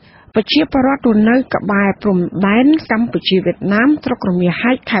ប្រជាពលរដ្ឋរស់នៅក្បែរព្រំដែនកម្ពុជាវៀតណាមស្រុករមា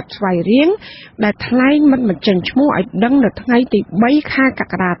ហែកខេត្តស្វាយរៀងដែលថ្លែងមិនបញ្ចេញឈ្មោះឲ្យដឹងនៅថ្ងៃទី3ខែក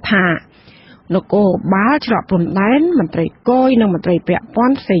ក្កដាថានគរបាលច្រកព្រំដែនមន្ត្រីគយនិងមន្ត្រីពាក់ព័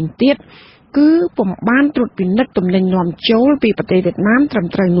ន្ធផ្សេងទៀតគឺពុំបានត្រួតពិនិត្យទំនិញនាំចូលពីប្រទេសវៀតណាមត្រឹម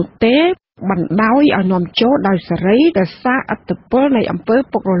ត្រូវនោះទេបណ្ដោយឲ្យនាំចូលដោយសេរីដោយសារឥទ្ធិពលនៃអំពើ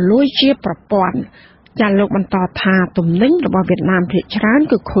ពុករលួយជាប្រព័ន្ធចាលោកបន្តថាទំនិញរបស់វៀតណាមភាគច្រើន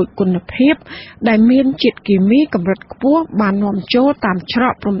គឺខូចគុណភាពដែលមានជាតិគីមីកម្រិតខ្ពស់បាននាំចូលតាមច្រ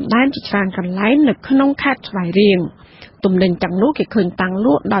កព្រំដែនជាច្រើនកន្លែងនៅក្នុងខេត្តស្វាយរៀងទំនិញទាំងនោះគេឃើញតាំងល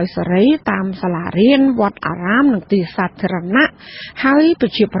ក់ដោយសេរីតាមសាលារៀនវត្តអារាមនិងទីសាធារណៈហើយប្រ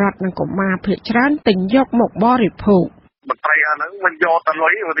ជាពលរដ្ឋនិងកុមារភាគច្រើនទិញយកមកបរិភោគមន្ត្រីអាហ្នឹងមិនយកតលុ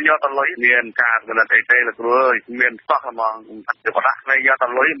យមានការកណិតអីទេលោកគ្រូអើយមានសោះហ្មងតែបដាស់គ្នាយកត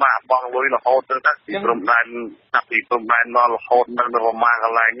លុយមកបងលុយរហូតទៅដល់ពីព្រំដែនចាប់ពីព្រំដែនមករហូតដល់ប្រមាណក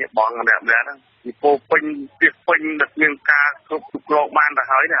ន្លែងនេះបងម្នាក់ហ្នឹងពីពោពេញពីពេញដែលមានការគ្រប់គ្រងបានទៅ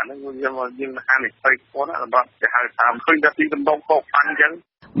ហើយនេះអាហ្នឹងយើងហានិភ័យខ្ពស់ណាស់សម្រាប់គេហៅថាឃើញតែពីដំណងកោកប៉ាន់អញ្ចឹង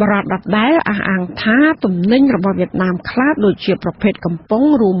បរិបទដែលអះអាងថាទំនិញរបស់វៀតណាមខ្លះដូចជាប្រភេទកំប៉ុង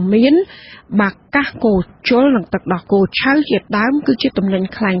រួមមានបាកាសគោជលនិងទឹកដោះគោឆៅជាដើមគឺជាទំនិញ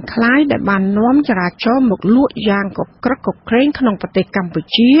คล้ายៗដែលបាននាំចរាចរណ៍មកលក់យ៉ាងកក្រឹកកក្រែងក្នុងប្រទេសកម្ពុ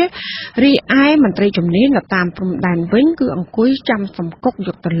ជារីឯមន្ត្រីជំនាញនៅតាមព្រំដែនវិញគឺអង្គុយចាំសំគុកយ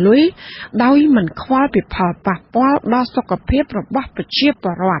កទៅលុយដោយមិនខ្វល់ពីផលប៉ះពាល់ដល់សុខភាពរបស់ប្រជាព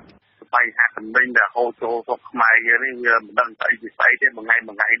លរដ្ឋបញ្ហាទំនិញដែលហូរចូលស្រុកខ្មែរយើងនេះវាមិនដឹងស្អីពីស្អីទេមួយថ្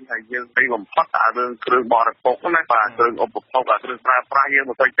ងៃហើយយើងទៅបំផុតតែរឿងគ្រឿងបរិភោគណាបាទគ្រឿងឧបភោគគ្រឿងប្រើប្រាស់យើង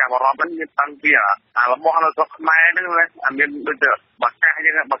មិនទៅចាំអារម្មណ៍ហ្នឹងមានតាំងពីអារបស់នៅស្រុកខ្មែរហ្នឹងអាមានដូចទៅបាកាស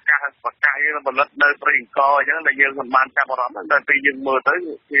យើងបាកាសយើងផលិតនៅព្រៃអង្គរអញ្ចឹងដែលយើងមិនបានចាប់អារម្មណ៍តែពេលយើងមើលទៅ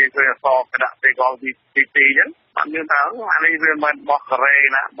គេឃើញអសរក្តាប់ពេលកងទី2អញ្ចឹង អត់មានថាអានេះវាមិនបោះកូរ៉េ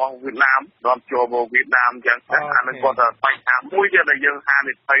ណាបោះវៀតណាមនាំចូលមកវៀតណាមចឹងអានឹងគាត់ថាបញ្ហាមួយទៀតដែលយើងហា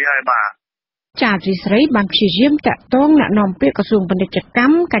និភ័យហើយបាទចាជីស្រីបានព្យាយាមតាក់ទងអ្នកនាំពាក្យក្រសួងពាណិជ្ជក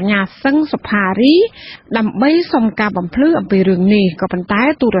ម្មកញ្ញាសឹងសុផារីដើម្បីសុំការបំភ្លឺអំពីរឿងនេះក៏ប៉ុន្តែ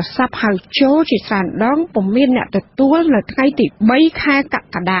ទូរស័ព្ទហៅចូលជាច្រើនដងពុំមានអ្នកទទួលនៅថ្ងៃទី3ខែក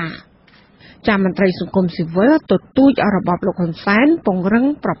ក្កដាចាមន្ត្រីសង្គមស៊ីវិលទទូចឲ្យរបបលោកហ៊ុនសែនពង្រឹង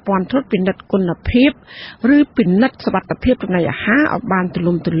ប្រព័ន្ធត្រួតពិនិត្យគុណភាពឬពិនិត្យសុវត្ថិភាពចំណីអាហារឲ្យបានទូ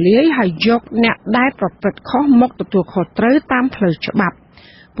លំទូលាយហើយយកអ្នកដែលប្រព្រឹត្តខុសមកទទួលខុសត្រូវតាមផ្លូវច្បាប់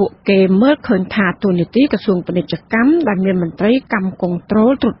ពួកគេមើលឃើញថាទូនីតិក្រសួងពាណិជ្ជកម្មដែលមានមន្ត្រីកម្មគនត្រូ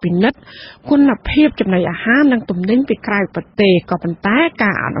លត្រួតពិនិត្យគុណភាពចំណីអាហារនិងទំនិញពីក្រៅប្រទេសក៏ប៉ុន្តែ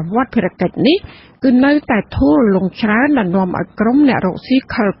ការអនុវត្តភារកិច្ចនេះគឺនៅតែធូររលុងច្រើនដែលនាំឲ្យក្រុមអ្នករកស៊ី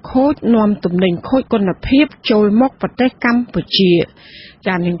ខិលខូចនាំទំនិញខូចគុណភាពចូលមកប្រទេសកម្ពុជា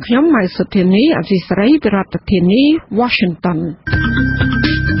ចា៎នាងខ្ញុំម៉ៃសុធានីអសីសេរីពីរដ្ឋធានី Washington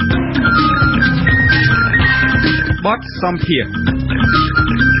បទសំភារ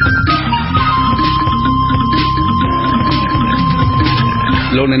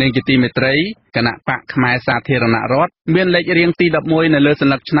លោកនាងជាទីមេត្រីគណៈបកខ្មែរសាធារណរដ្ឋមានលេខរៀងទី11នៅលើស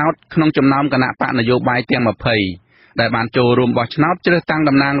ន្លឹកឆ្នោតក្នុងចំណោមគណៈបកនយោបាយទាំង20ដែលបានចូលរួមបោះឆ្នោតជ្រើសតាំង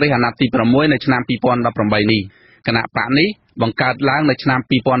តំណាងរាស្ត្រអាណត្តិទី6នៅឆ្នាំ2018នេះគណៈបកនេះបង្កើតឡើងនៅឆ្នាំ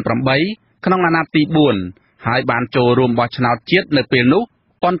2008ក្នុងអាណត្តិទី4ហើយបានចូលរួមបោះឆ្នោតជាតិនៅពេលនោះ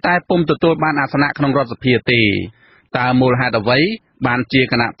ប៉ុន្តែពុំទទួលបានអាសនៈក្នុងរដ្ឋសភាទេតើមូលហេតុអ្វីបានជា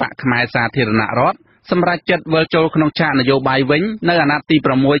គណៈបកខ្មែរសាធារណរដ្ឋសម្រាប់ចិត្តវិលចូលក្នុងឆាកនយោបាយវិញនៅអាណត្តិទី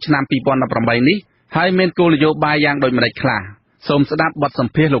6ឆ្នាំ2018នេះហើយមានគោលនយោបាយយ៉ាងដូចម្តេចខ្លះសូមស្ដាប់បទស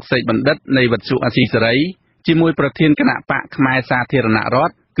ម្ភាសន៍លោកសេកបណ្ឌិតនៃវិទ្យុអាស៊ីសេរីជាមួយប្រធានគណៈបកខ្មែរសាធារណរ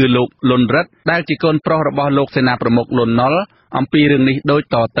ដ្ឋគឺលោកលុនរិទ្ធដែលជាកូនប្រុសរបស់លោកសេនាប្រមុខលន់ណុលអំពីរឿងនេះដូច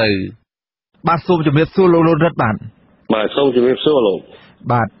តទៅបាទសូមជម្រាបសួរលោកលុនរិទ្ធបាទសូមជម្រាបសួរលោក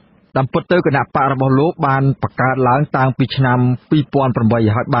បាទតាមពិតទៅគណៈបករបស់លោកបានបង្កើតឡើងតាំងពីឆ្នាំ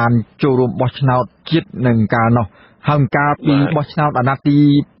2008ហើយបានចូលរួមបោះឆ្នោតជាតិនឹងកាលនោះហើយកាលពីបោះឆ្នោតអាណត្តិទី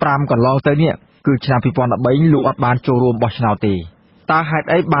5កន្លងទៅនេះគឺឆ្នាំ2013លោកអត់បានចូលរួមបោះឆ្នោតទេតើហេតុ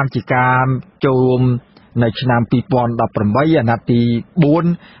អីបានជាការចូលរួមនៅឆ្នាំ2018អាណត្តិទី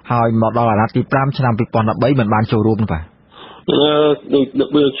4ហើយមកដល់អាណត្តិទី5ឆ្នាំ2013មិនបានចូលរួមនោះបាទ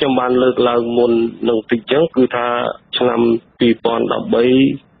ដូចខ្ញុំបានលើកឡើងមុននឹងតិចចឹងគឺថាឆ្នាំ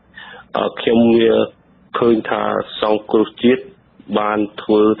2013ខ្ញុំវាឃើញថាសង្គ្រោះជាតិបានធ្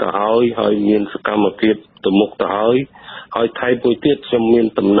វើទៅហើយមានសកម្មភាពទៅមុខទៅហើយថែមមួយទៀតខ្ញុំមាន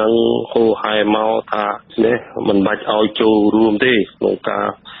តំណែងហូហែមកថានេះមិនបាច់ឲ្យចូលរួមទេក្នុងការ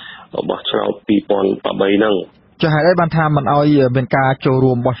បោះឆ្នោត2013ហ្នឹងចុះហេតុអីបានថាមិនឲ្យមានការចូល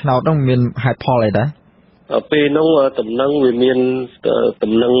រួមបោះឆ្នោតហ្នឹងមានហេតុផលអីដែរពេលហ្នឹងតំណែងវាមាន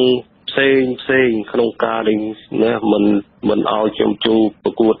តំណែងផ្សេងក្នុងការនេះណាមិនឲ្យខ្ញុំចូលប្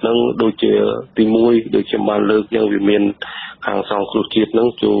រកួតហ្នឹងដូចជាទី1ដូចខ្ញុំបានលើកយ៉ាងវាមានខាងសង្គ្រោះជាតិហ្នឹង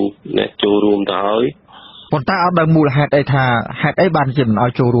ចូលរួមទៅហើយប៉ុន្តែអត់ដឹងមូលហេតុអីថាហេតុអីបានជាមិនឲ្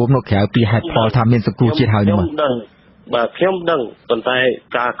យចូលរួមនៅក្រៅពីហេតុផលថាមានសង្គ្រោះជាតិហើយនោះបាទខ្ញុំដឹងប៉ុន្តែ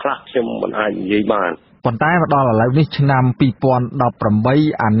ការខ្លះខ្ញុំមិនអាចនិយាយបានប៉ុន្តែមកដល់ឥឡូវនេះឆ្នាំ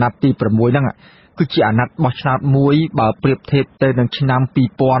2018អាណត្តិទី6ហ្នឹងគឺជាអាណត្តិបោះឆ្នោតមួយបើប្រៀបធៀបទៅនឹងឆ្នាំ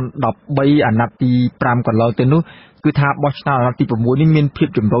2013អាណត្តិទី5កន្លងទៅនោះគឺថាបោះឆ្នោតអាណត្តិទី6នេះមានភាព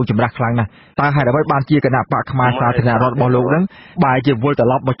ចម្រូងចម្រាសខ្លាំងណាស់តើហេតុអ្វីបានជាគណៈបកខ្មែរសាធារណរដ្ឋរបស់លោកហ្នឹងបែរជាវិលត្រ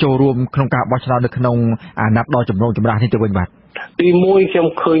ឡប់មកចូលរួមក្នុងការបោះឆ្នោតនៅក្នុងអាណត្តិដ៏ចម្រូងចម្រាសនេះទៅវិញបាទទី1ខ្ញុំ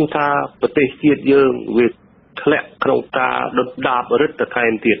ឃើញថាប្រទេសជាតិយើងវាធ្លាក់ក្នុងការដុតដាបរឹតទៅថែ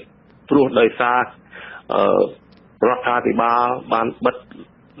មទៀតព្រោះដោយសាររដ្ឋាភិបាលបានបិទ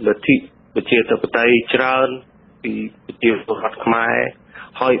លទ្ធិប្រជាធិបតេយ្យច្រើនពីប្រជាពលរដ្ឋខ្មែរ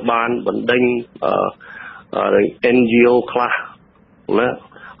ហើយបានបណ្ដេញNGO ខ្លះណា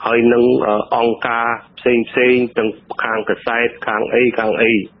ហើយនឹងអង្គការផ្សេងទាំងខាងកសែតខាងអី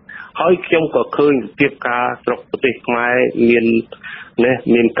ហើយខ្ញុំក៏ឃើញភាពការស្រុកប្រទេសខ្មែរ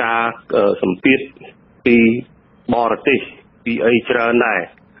មានការសម្ពាធពីបរទេសពីអីច្រើនដែរ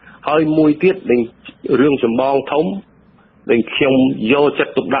ហើយមួយទៀតរឿងចម្បងធំដែលខ្ញុំយកចិត្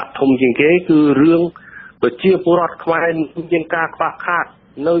តទុកដាក់ធំជាងគេគឺរឿងប្រជាពលរដ្ឋខ្មែរមានការខ្វះខាត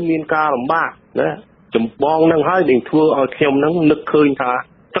នៅមានការលំបាកណាចម្បងនឹងហើយដែលធ្វើឲ្យខ្ញុំនឹងនឹកឃើញថា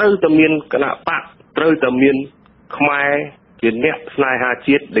ត្រូវតែមានគណៈបកត្រូវតែមានខ្មែរជាអ្នកស្នេហា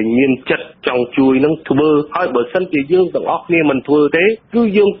ជាតិដែលមានចិត្តចង់ជួយនឹងធ្វើហើយបើសិនជាយើងទាំងអស់គ្នាមិនធ្វើទេគឺ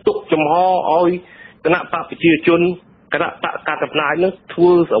យើងទុកចំហឲ្យគណៈបកប្រជាជនគណៈបកកណ្ដាលអំណាចនឹងធ្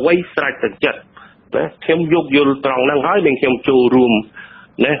វើអ្វីស្រេចទៅចិត្តណាខ្ញុំយកយល់ត្រង់ហ្នឹងហើយនឹងខ្ញុំចូលរួម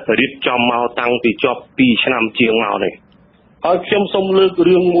ណារៀបចំមកតាំងពីជាប់2ឆ្នាំជាងមកនេះហើយខ្ញុំសូមលើក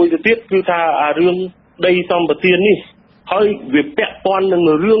រឿងមួយទៅទៀតគឺថារឿង ដីសម្បទាននេះហើយវាពាក់ព័ន្ធនឹង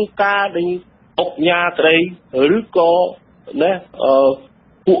រឿងការដែលអុកញ៉ាក្តីឬក៏ណា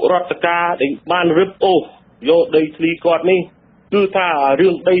ពួករដ្ឋការដែលបានរឹបអូសយកដីធ្លីគាត់នេះគឺថារឿ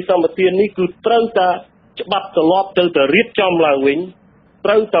ងដីសម្បទាននេះគឺត្រូវតែច្បាប់ត្រឡប់ទៅរៀបចំឡើងវិញត្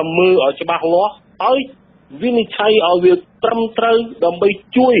រូវតែមើលឲ្យច្បាស់លាស់ហើយវិនិច្ឆ័យឲ្យវាត្រឹមត្រូវដើម្បី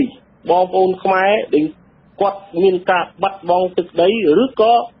ជួយបងប្អូនខ្មែរដែលគាត់មានការបាត់បង់ទឹកដីឬ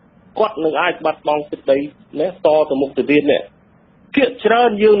ក៏គាត់នឹងអាចបាត់បង់ទឹកដីណាតទៅមុខទៅទៀតនេះភាគច្រើន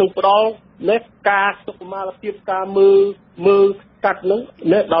យើងនឹងផ្ដល់ណាការសុខុមាលភាពការមើលកាត់នឹង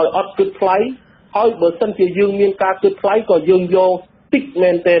ណាដោយអត់គិតថ្លៃហើយបើសិនជាយើងមានការគិតថ្លៃក៏យើងយកតិច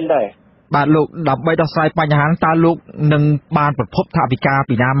មែនទែនដែរបាទលោកដើម្បីដោះស្រាយបញ្ហាតើលោកនឹងបានប្រភពថវិកា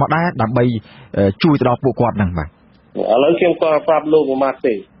ពីណាមកដែរដើម្បីជួយទៅដល់ពួកគាត់ហ្នឹងបាទឥឡូវខ្ញុំក៏ប្រាប់លោកមួយម៉ាត់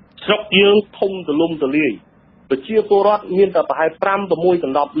ទេស្រុកយើងធំទូលំទូលាយប្រជាពលរដ្ឋមានតែប្រហែល5 6 ក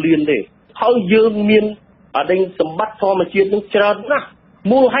ណ្ដប់លានទេហើយយើងមានអដេញសម្បត្តិធម្មជាតិនឹងច្រើនណាស់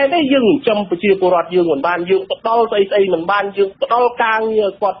មូលហេតុអីយើងចំប្រជាពលរដ្ឋយើងមិនបានយើងផ្ដល់ស្អីមិនបានយើងផ្ដល់ការងារ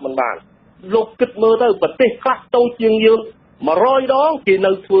ឲ្យគាត់មិនបានលោកគិតមើលទៅប្រទេសខ្លះតូចជាងយើង100 ដងគេ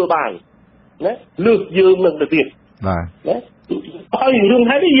នៅធ្វើបានណាលើសយើងនឹងទៅទៀតបាទណាហើយរឿង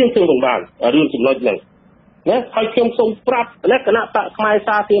ហេតុអីយើងធ្វើមិនបានរឿងចំណុចហ្នឹងណាហើយខ្ញុំសូមប្រាប់លក្ខណៈបកខ្មែរ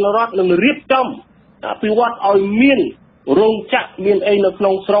សាធារណរដ្ឋនឹងរៀបចំអភិវឌ្ឍឲ្យមានរោងចក្រមានអីនៅក្នុ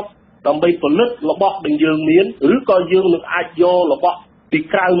ងស្រុកដើម្បីផលិតរបស់ដែលយើងមានឬក៏យើងនឹងអាចយករបស់ពី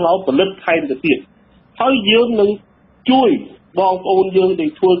ក្រៅមកផលិតថែមទៅទៀតហើយយើងនឹងជួយបងប្អូនយើងដែល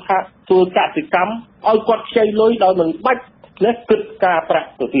ធ្វើកសិកម្មឲ្យគាត់ខ្ចីលុយដោយមិនបាច់ណាគិតការប្រាក់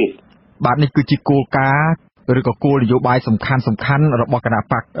ទៅទៀតបាទនេះគឺជាគោលការណ៍ឬក៏គោលនយោបាយសំខាន់របស់គណៈ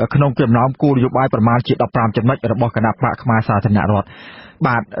បកក្នុងចំណោមគោលនយោបាយប្រមាណជា15ចំណុចរបស់គណៈបកខ្មែរសាធារណរដ្ឋ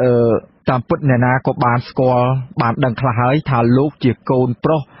បាទតាមពិតអ្នកណាក៏បានស្គាល់បានដឹងខ្លះហើយថាលោកជាកូនប្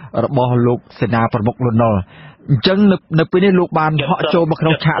រុសរបស់លោកសេនាប្រមុខលន់នល់អញ្ចឹងនៅពេលនេះលោកបានហក់ចូលមកក្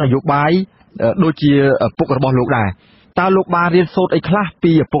នុងឆាកនយោបាយដូចជាពុករបស់លោកដែរតើលោកបានរៀនសូត្រអីខ្លះ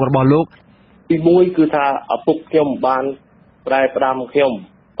ពីឪពុករបស់លោកទី1គឺថាឪពុកខ្ញុំបានប្រែផ្ដាំខ្ញុំ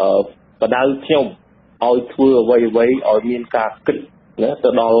បដៅខ្ញុំឲ្យធ្វើអ្វីឲ្យមានការគិតណាទៅ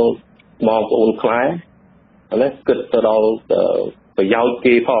ដល់បងប្អូនខ្មែរណាគិតទៅដល់ប្រយោជន៍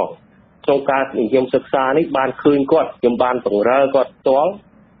គេផងក្នុងការខ្ញុំសិក្សានេះបានឃើញគាត់ខ្ញុំបានបង្រើគាត់ផ្ទាល់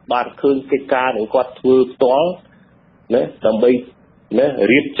បានឃើញកិច្ចការដែលគាត់ធ្វើផ្ទាល់ណាដើម្បីណា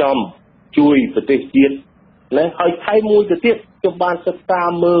រៀបចំជួយប្រទេសជាតិណាហើយថែមមួយទៅទៀតខ្ញុំបានសិក្សា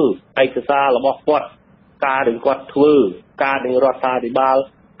មើលឯកសាររបស់គាត់ការដែលគាត់ធ្វើការដែលរដ្ឋាភិបាល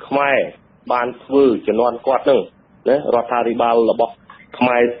ខ្មែរបានធ្វើជំនាន់គាត់នឹងណារដ្ឋាភិបាលរបស់ខ្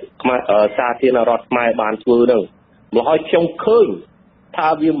មែរសាធារណរដ្ឋខ្មែរបានធ្វើនឹងមកឲ្យខ្ញុំឃើញថា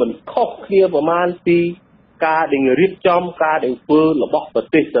វាមិនខុសគ្នាប្រមាណពីការដែលរៀបចំការដែលធ្វើរបស់ប្រ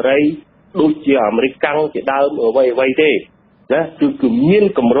ទេសសេរីដូចជាអាមេរិកកាំងជាដើមអ្វីទេណាគឺមាន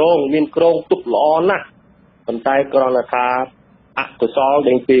កម្រងមានក្រងទុកល្អណាស់ប៉ុន្តែគ្រាន់តែថាអកុសល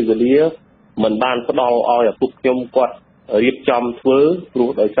ដែលពេលវេលាមិនបានផ្ដល់ឲ្យឪពុកខ្ញុំគាត់រៀបចំធ្វើព្រោះ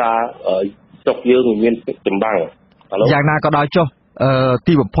ដោយសារស្រុកយើងមានចម្បាំងយ៉ាងណាក៏ដោយចុះ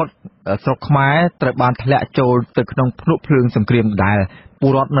ទីបំផុតស្រុកខ្មែរត្រូវបានធ្លាក់ចូលទៅក្នុងភ្នក់ភ្លើងសង្គ្រាមដដែលព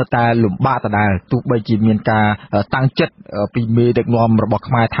លរដ្ឋនៅតែលំបាកដដែលទោះបីជាមានការតាំងចិត្តពីមេដឹកនាំរបស់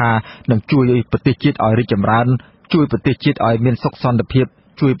ខ្មែរថានឹងជួយប្រទេសជាតិឲ្យរីកចម្រើនជួយប្រទេសជាតិឲ្យមានសុខសន្តិភាព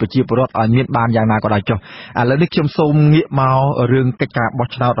ជួយប្រជាពលរដ្ឋឲ្យមានបានយ៉ាងណាក៏ដោយចុះឥឡូវនេះខ្ញុំសូមងាកមករឿងកិច្ចការបោះ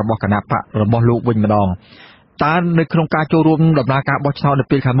ឆ្នោតរបស់គណៈបករបស់លោកវិញម្ដងតើនៅក្នុងការចូលរួមដំណើរការបោះឆ្នោតនៅ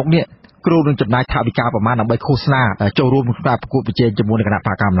ពេលខាងមុខនេះគ្រូនឹងចំណាយថវិកាប្រមាណដើម្បីឃោសនាចូលរួមក្នុងការប្រកួតប្រជែងជាមួយនឹងគណៈប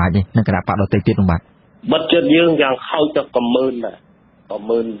កកណ្ដាលអំណាចនេះនិងគណៈបកដទៃទៀតនោះបាទបិទចិត្តយើងយ៉ាងហោចទៅ100,000ដែរ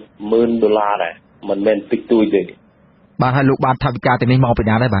$100,000ដែរមិនមែនតិចតួចទេបាទហើយលោកបានថវិកាទាំងនេះមកពី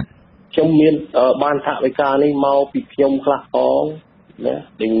ណាដែរបាទខ្ញុំមានបានថវិកានេះមកពីខ្ញុំខ្លះផងណា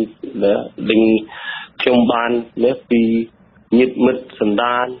ដេញខ្ញុំបាននេះពីញាតិមិត្តសន្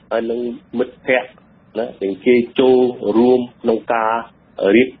តានហើយនឹងមិត្តភ័ក្តិណាដែលគេចូលរួមក្នុងការ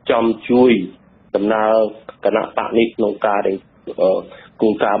រៀបចំជួយដំណើរគណៈបកនេះក្នុងការដែលគោ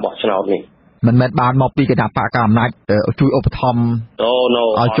លការបោះឆ្នោតនេះមិនមែនបានមកពីគណៈបកកណ្ដាលអំណាចជួយឧបត្ថម្ភ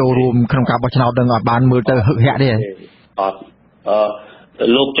ឲ្យចូលរួមក្នុងការបោះឆ្នោតនឹងឲ្យបានមើលទៅហឹកហាក់ទេអត់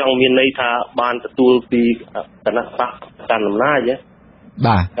លោកចង់មានន័យថាបានទទួលពីគណៈបកកណ្ដាលអំណាច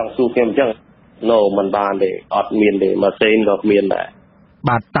បាទចង់សួរខ្ញុំអញ្ចឹងមិនបានទេអត់មានទេម៉ាស៊ីនក៏គ្មានដែរ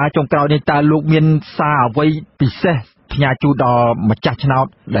បាទតើចុងក្រោយនេះតើលោកមានសារអ្វីពិសេសផ្ញើជូនដល់ម្ចាស់ឆ្នោត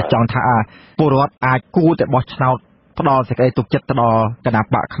ដែលចង់ថាពលរដ្ឋអាចគួរតែបោះឆ្នោតផ្ដល់សេចក្តីទុកចិត្តទៅដល់គណៈ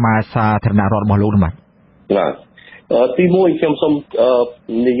បកខ្មែរសាធារណរដ្ឋរបស់លោកនោះបាទទី1ខ្ញុំសូម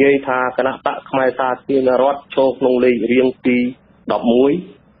និយាយថាគណៈបកខ្មែរសាធារណរដ្ឋចូលក្នុងលេខរៀងទី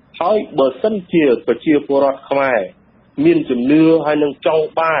11 ហើយបើសិនជាប្រជាពលរដ្ឋខ្មែរមានជំនឿហើយនឹងចង់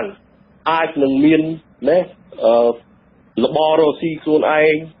បានអាចនឹងមានណារបររស៊ីខ្លួនឯ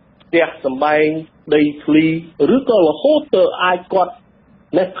ងផ្ទះសម្បែងដីធ្លីឬក៏រហូតទៅអាចគាត់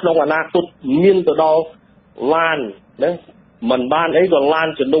ណាក្នុងអនាគតមានទៅដល់ឡានណាមិនបានអីក៏ឡាន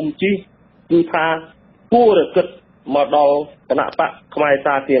ជំនុំជិះគឺថាគួរតែគិតមកដល់គណៈបកផ្នែក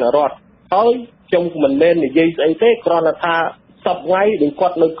សាធារណរដ្ឋហើយខ្ញុំមិនមែននិយាយស្អីទេគ្រាន់តែថាសពថ្ងៃដែលគា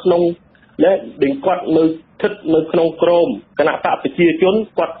ត់នៅក្នុងណាដែលគាត់នៅស្ថិតនៅក្នុងក្រមគណៈបកប្រជាជន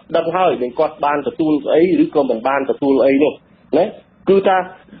គាត់ដឹងហើយដែលគាត់បានទទួលស្អីឬក៏មិនបានទទួលអីនោះណាគឺថា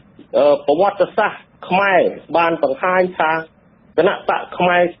ប្រវត្តិសាស្ត្រខ្មែរបានបង្ហាញថាគណៈបកផ្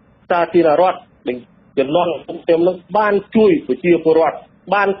នែកសាធារណរដ្ឋដែលចំនួនខ្ញុំនឹងបានជួយប្រជាពលរដ្ឋ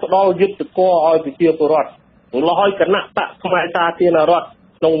បានផ្ដល់យុទ្ធសាស្ត្រឲ្យប្រជាពលរដ្ឋម្ល៉េះហើយគណៈបកផ្នែកសាធារណរដ្ឋ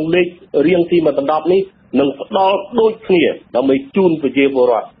ក្នុងលេខរៀងទី110នេះនឹងផ្ដល់ដូចគ្នាដើម្បីជូនប្រជាពល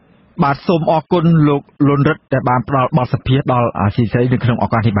រដ្ឋបាទសូមអរគុណលោកលន់រិទ្ធដែលបានផ្ដល់បទសម្ភាសន៍ដល់អាស៊ីសេរីនៅក្នុងឱ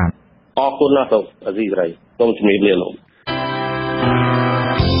កាសនេះបាទអរគុណណាស់លោកអាស៊ីសេរីសូមជំរាបលាលោក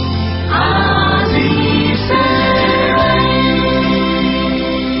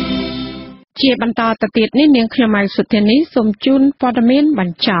ជាបន្តទៅទៀតនេះនាងខ្ញុំម៉ៃសុធានីសូមជូនព័ត៌មានប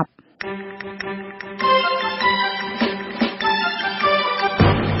ញ្ចប់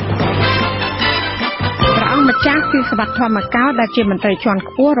ម្ចាស់គឺសវត្ថធម្មកោដែលជាមន្ត្រីជាន់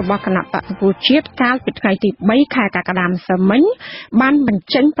ខ្ពស់របស់គណៈបក្សសង្គ្រោះជាតិកាលពីថ្ងៃទី3ខែកក្កដាម្សិលមិញបានបញ្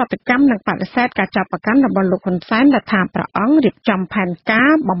ចេញប្រតិកម្មនិងបដិសេធការចាប់ប្រកាន់របស់លោកហ៊ុនសែនដែលថាព្រះអង្គរៀបចំផែនកា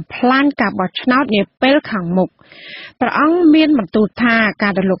របំផ្លាញការបោះឆ្នោតនាពេលខាងមុខព្រះអង្គមានបន្ទូលថាកា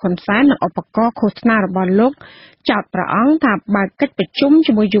រដែលលោកហ៊ុនសែននិងឧបករណ៍ឃោសនារបស់លោកចោទព្រះអង្គថាបើកកិច្ចប្រជុំ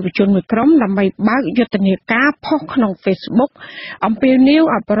ជាមួយយុវជនមួយក្រុមដើម្បីបើកយុទ្ធនាការផុសក្នុង Facebook អំពាវនាវ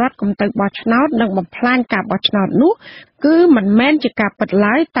ឲ្យប្រជាពលរដ្ឋកុំទៅបោះឆ្នោតនិងបំផ្លាញការបោះឆ្នោតនោះគឺមិនមែនជាការពិត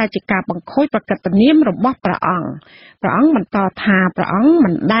ឡើយតែជាការបង្ខូចប្រកបនាមរបស់ព្រះអង្គបន្តថាព្រះអង្គមិ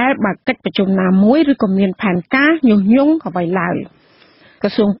នដែលបើកកិច្ចប្រជុំណាមួយឬក៏មានផែនការញុះញង់អ្វីឡើយក្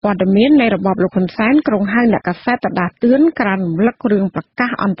រសួងព័ត៌មាននៃរបបលោកហ៊ុនសែនក្រុងហៅអ្នកកាសែតទៅដាស់តឿនក្រានរំលឹករឿងប្រកា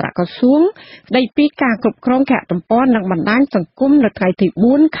សអន្តរក្រសួងស្ដីពីការគ្រប់គ្រងគេហទំព័រនិងបណ្ដាញសង្គមនៅថ្ងៃទី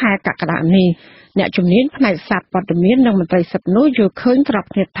4ខែកក្កដានេះអ្នកជំនាញផ្នែកសារព័ត៌មាននិងមន្ត្រីសិទ្ធិនោះយល់ឃើញស្រប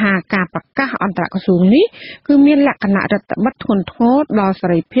គ្នាថាការប្រកាសអន្តរក្រសួងនេះគឺមានលក្ខណៈរដ្ឋបិទធ្ងន់ធ្ងរដល់សេ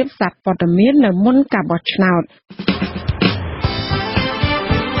រីភាពសារព័ត៌មាននៅមុនការបោះឆ្នោត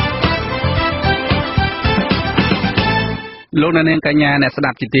លោកនាងកញ្ញាអ្នកស្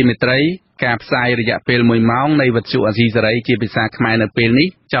ដាប់ជាទីមេត្រីការផ្សាយរយៈពេល1ម៉ោងនៃវិទ្យុអាស៊ីសេរីជាភាសាខ្មែរនៅពេលនេះ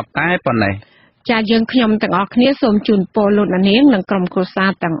ចាប់តែប៉ុណ្ណេះចា៎យើងខ្ញុំទាំងអស់គ្នាសូមជូនពរលោកនាងនិងក្រុមគ្រួសារ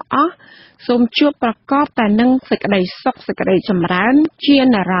ទាំងអស់សូមជួបប្រកបតែនឹងសេចក្តីសុខសេចក្តីចម្រើនជា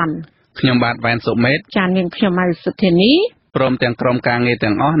និរន្តរ៍ខ្ញុំបាទវ៉ែនសុមេតចា៎នាងខ្ញុំម៉ៅសុធានីព្រមទាំងក្រុមការងារ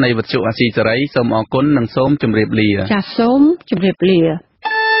ទាំងអស់នៃវិទ្យុអាស៊ីសេរីសូមអរគុណនិងសូមជម្រាបលាចា៎សូមជម្រាបលា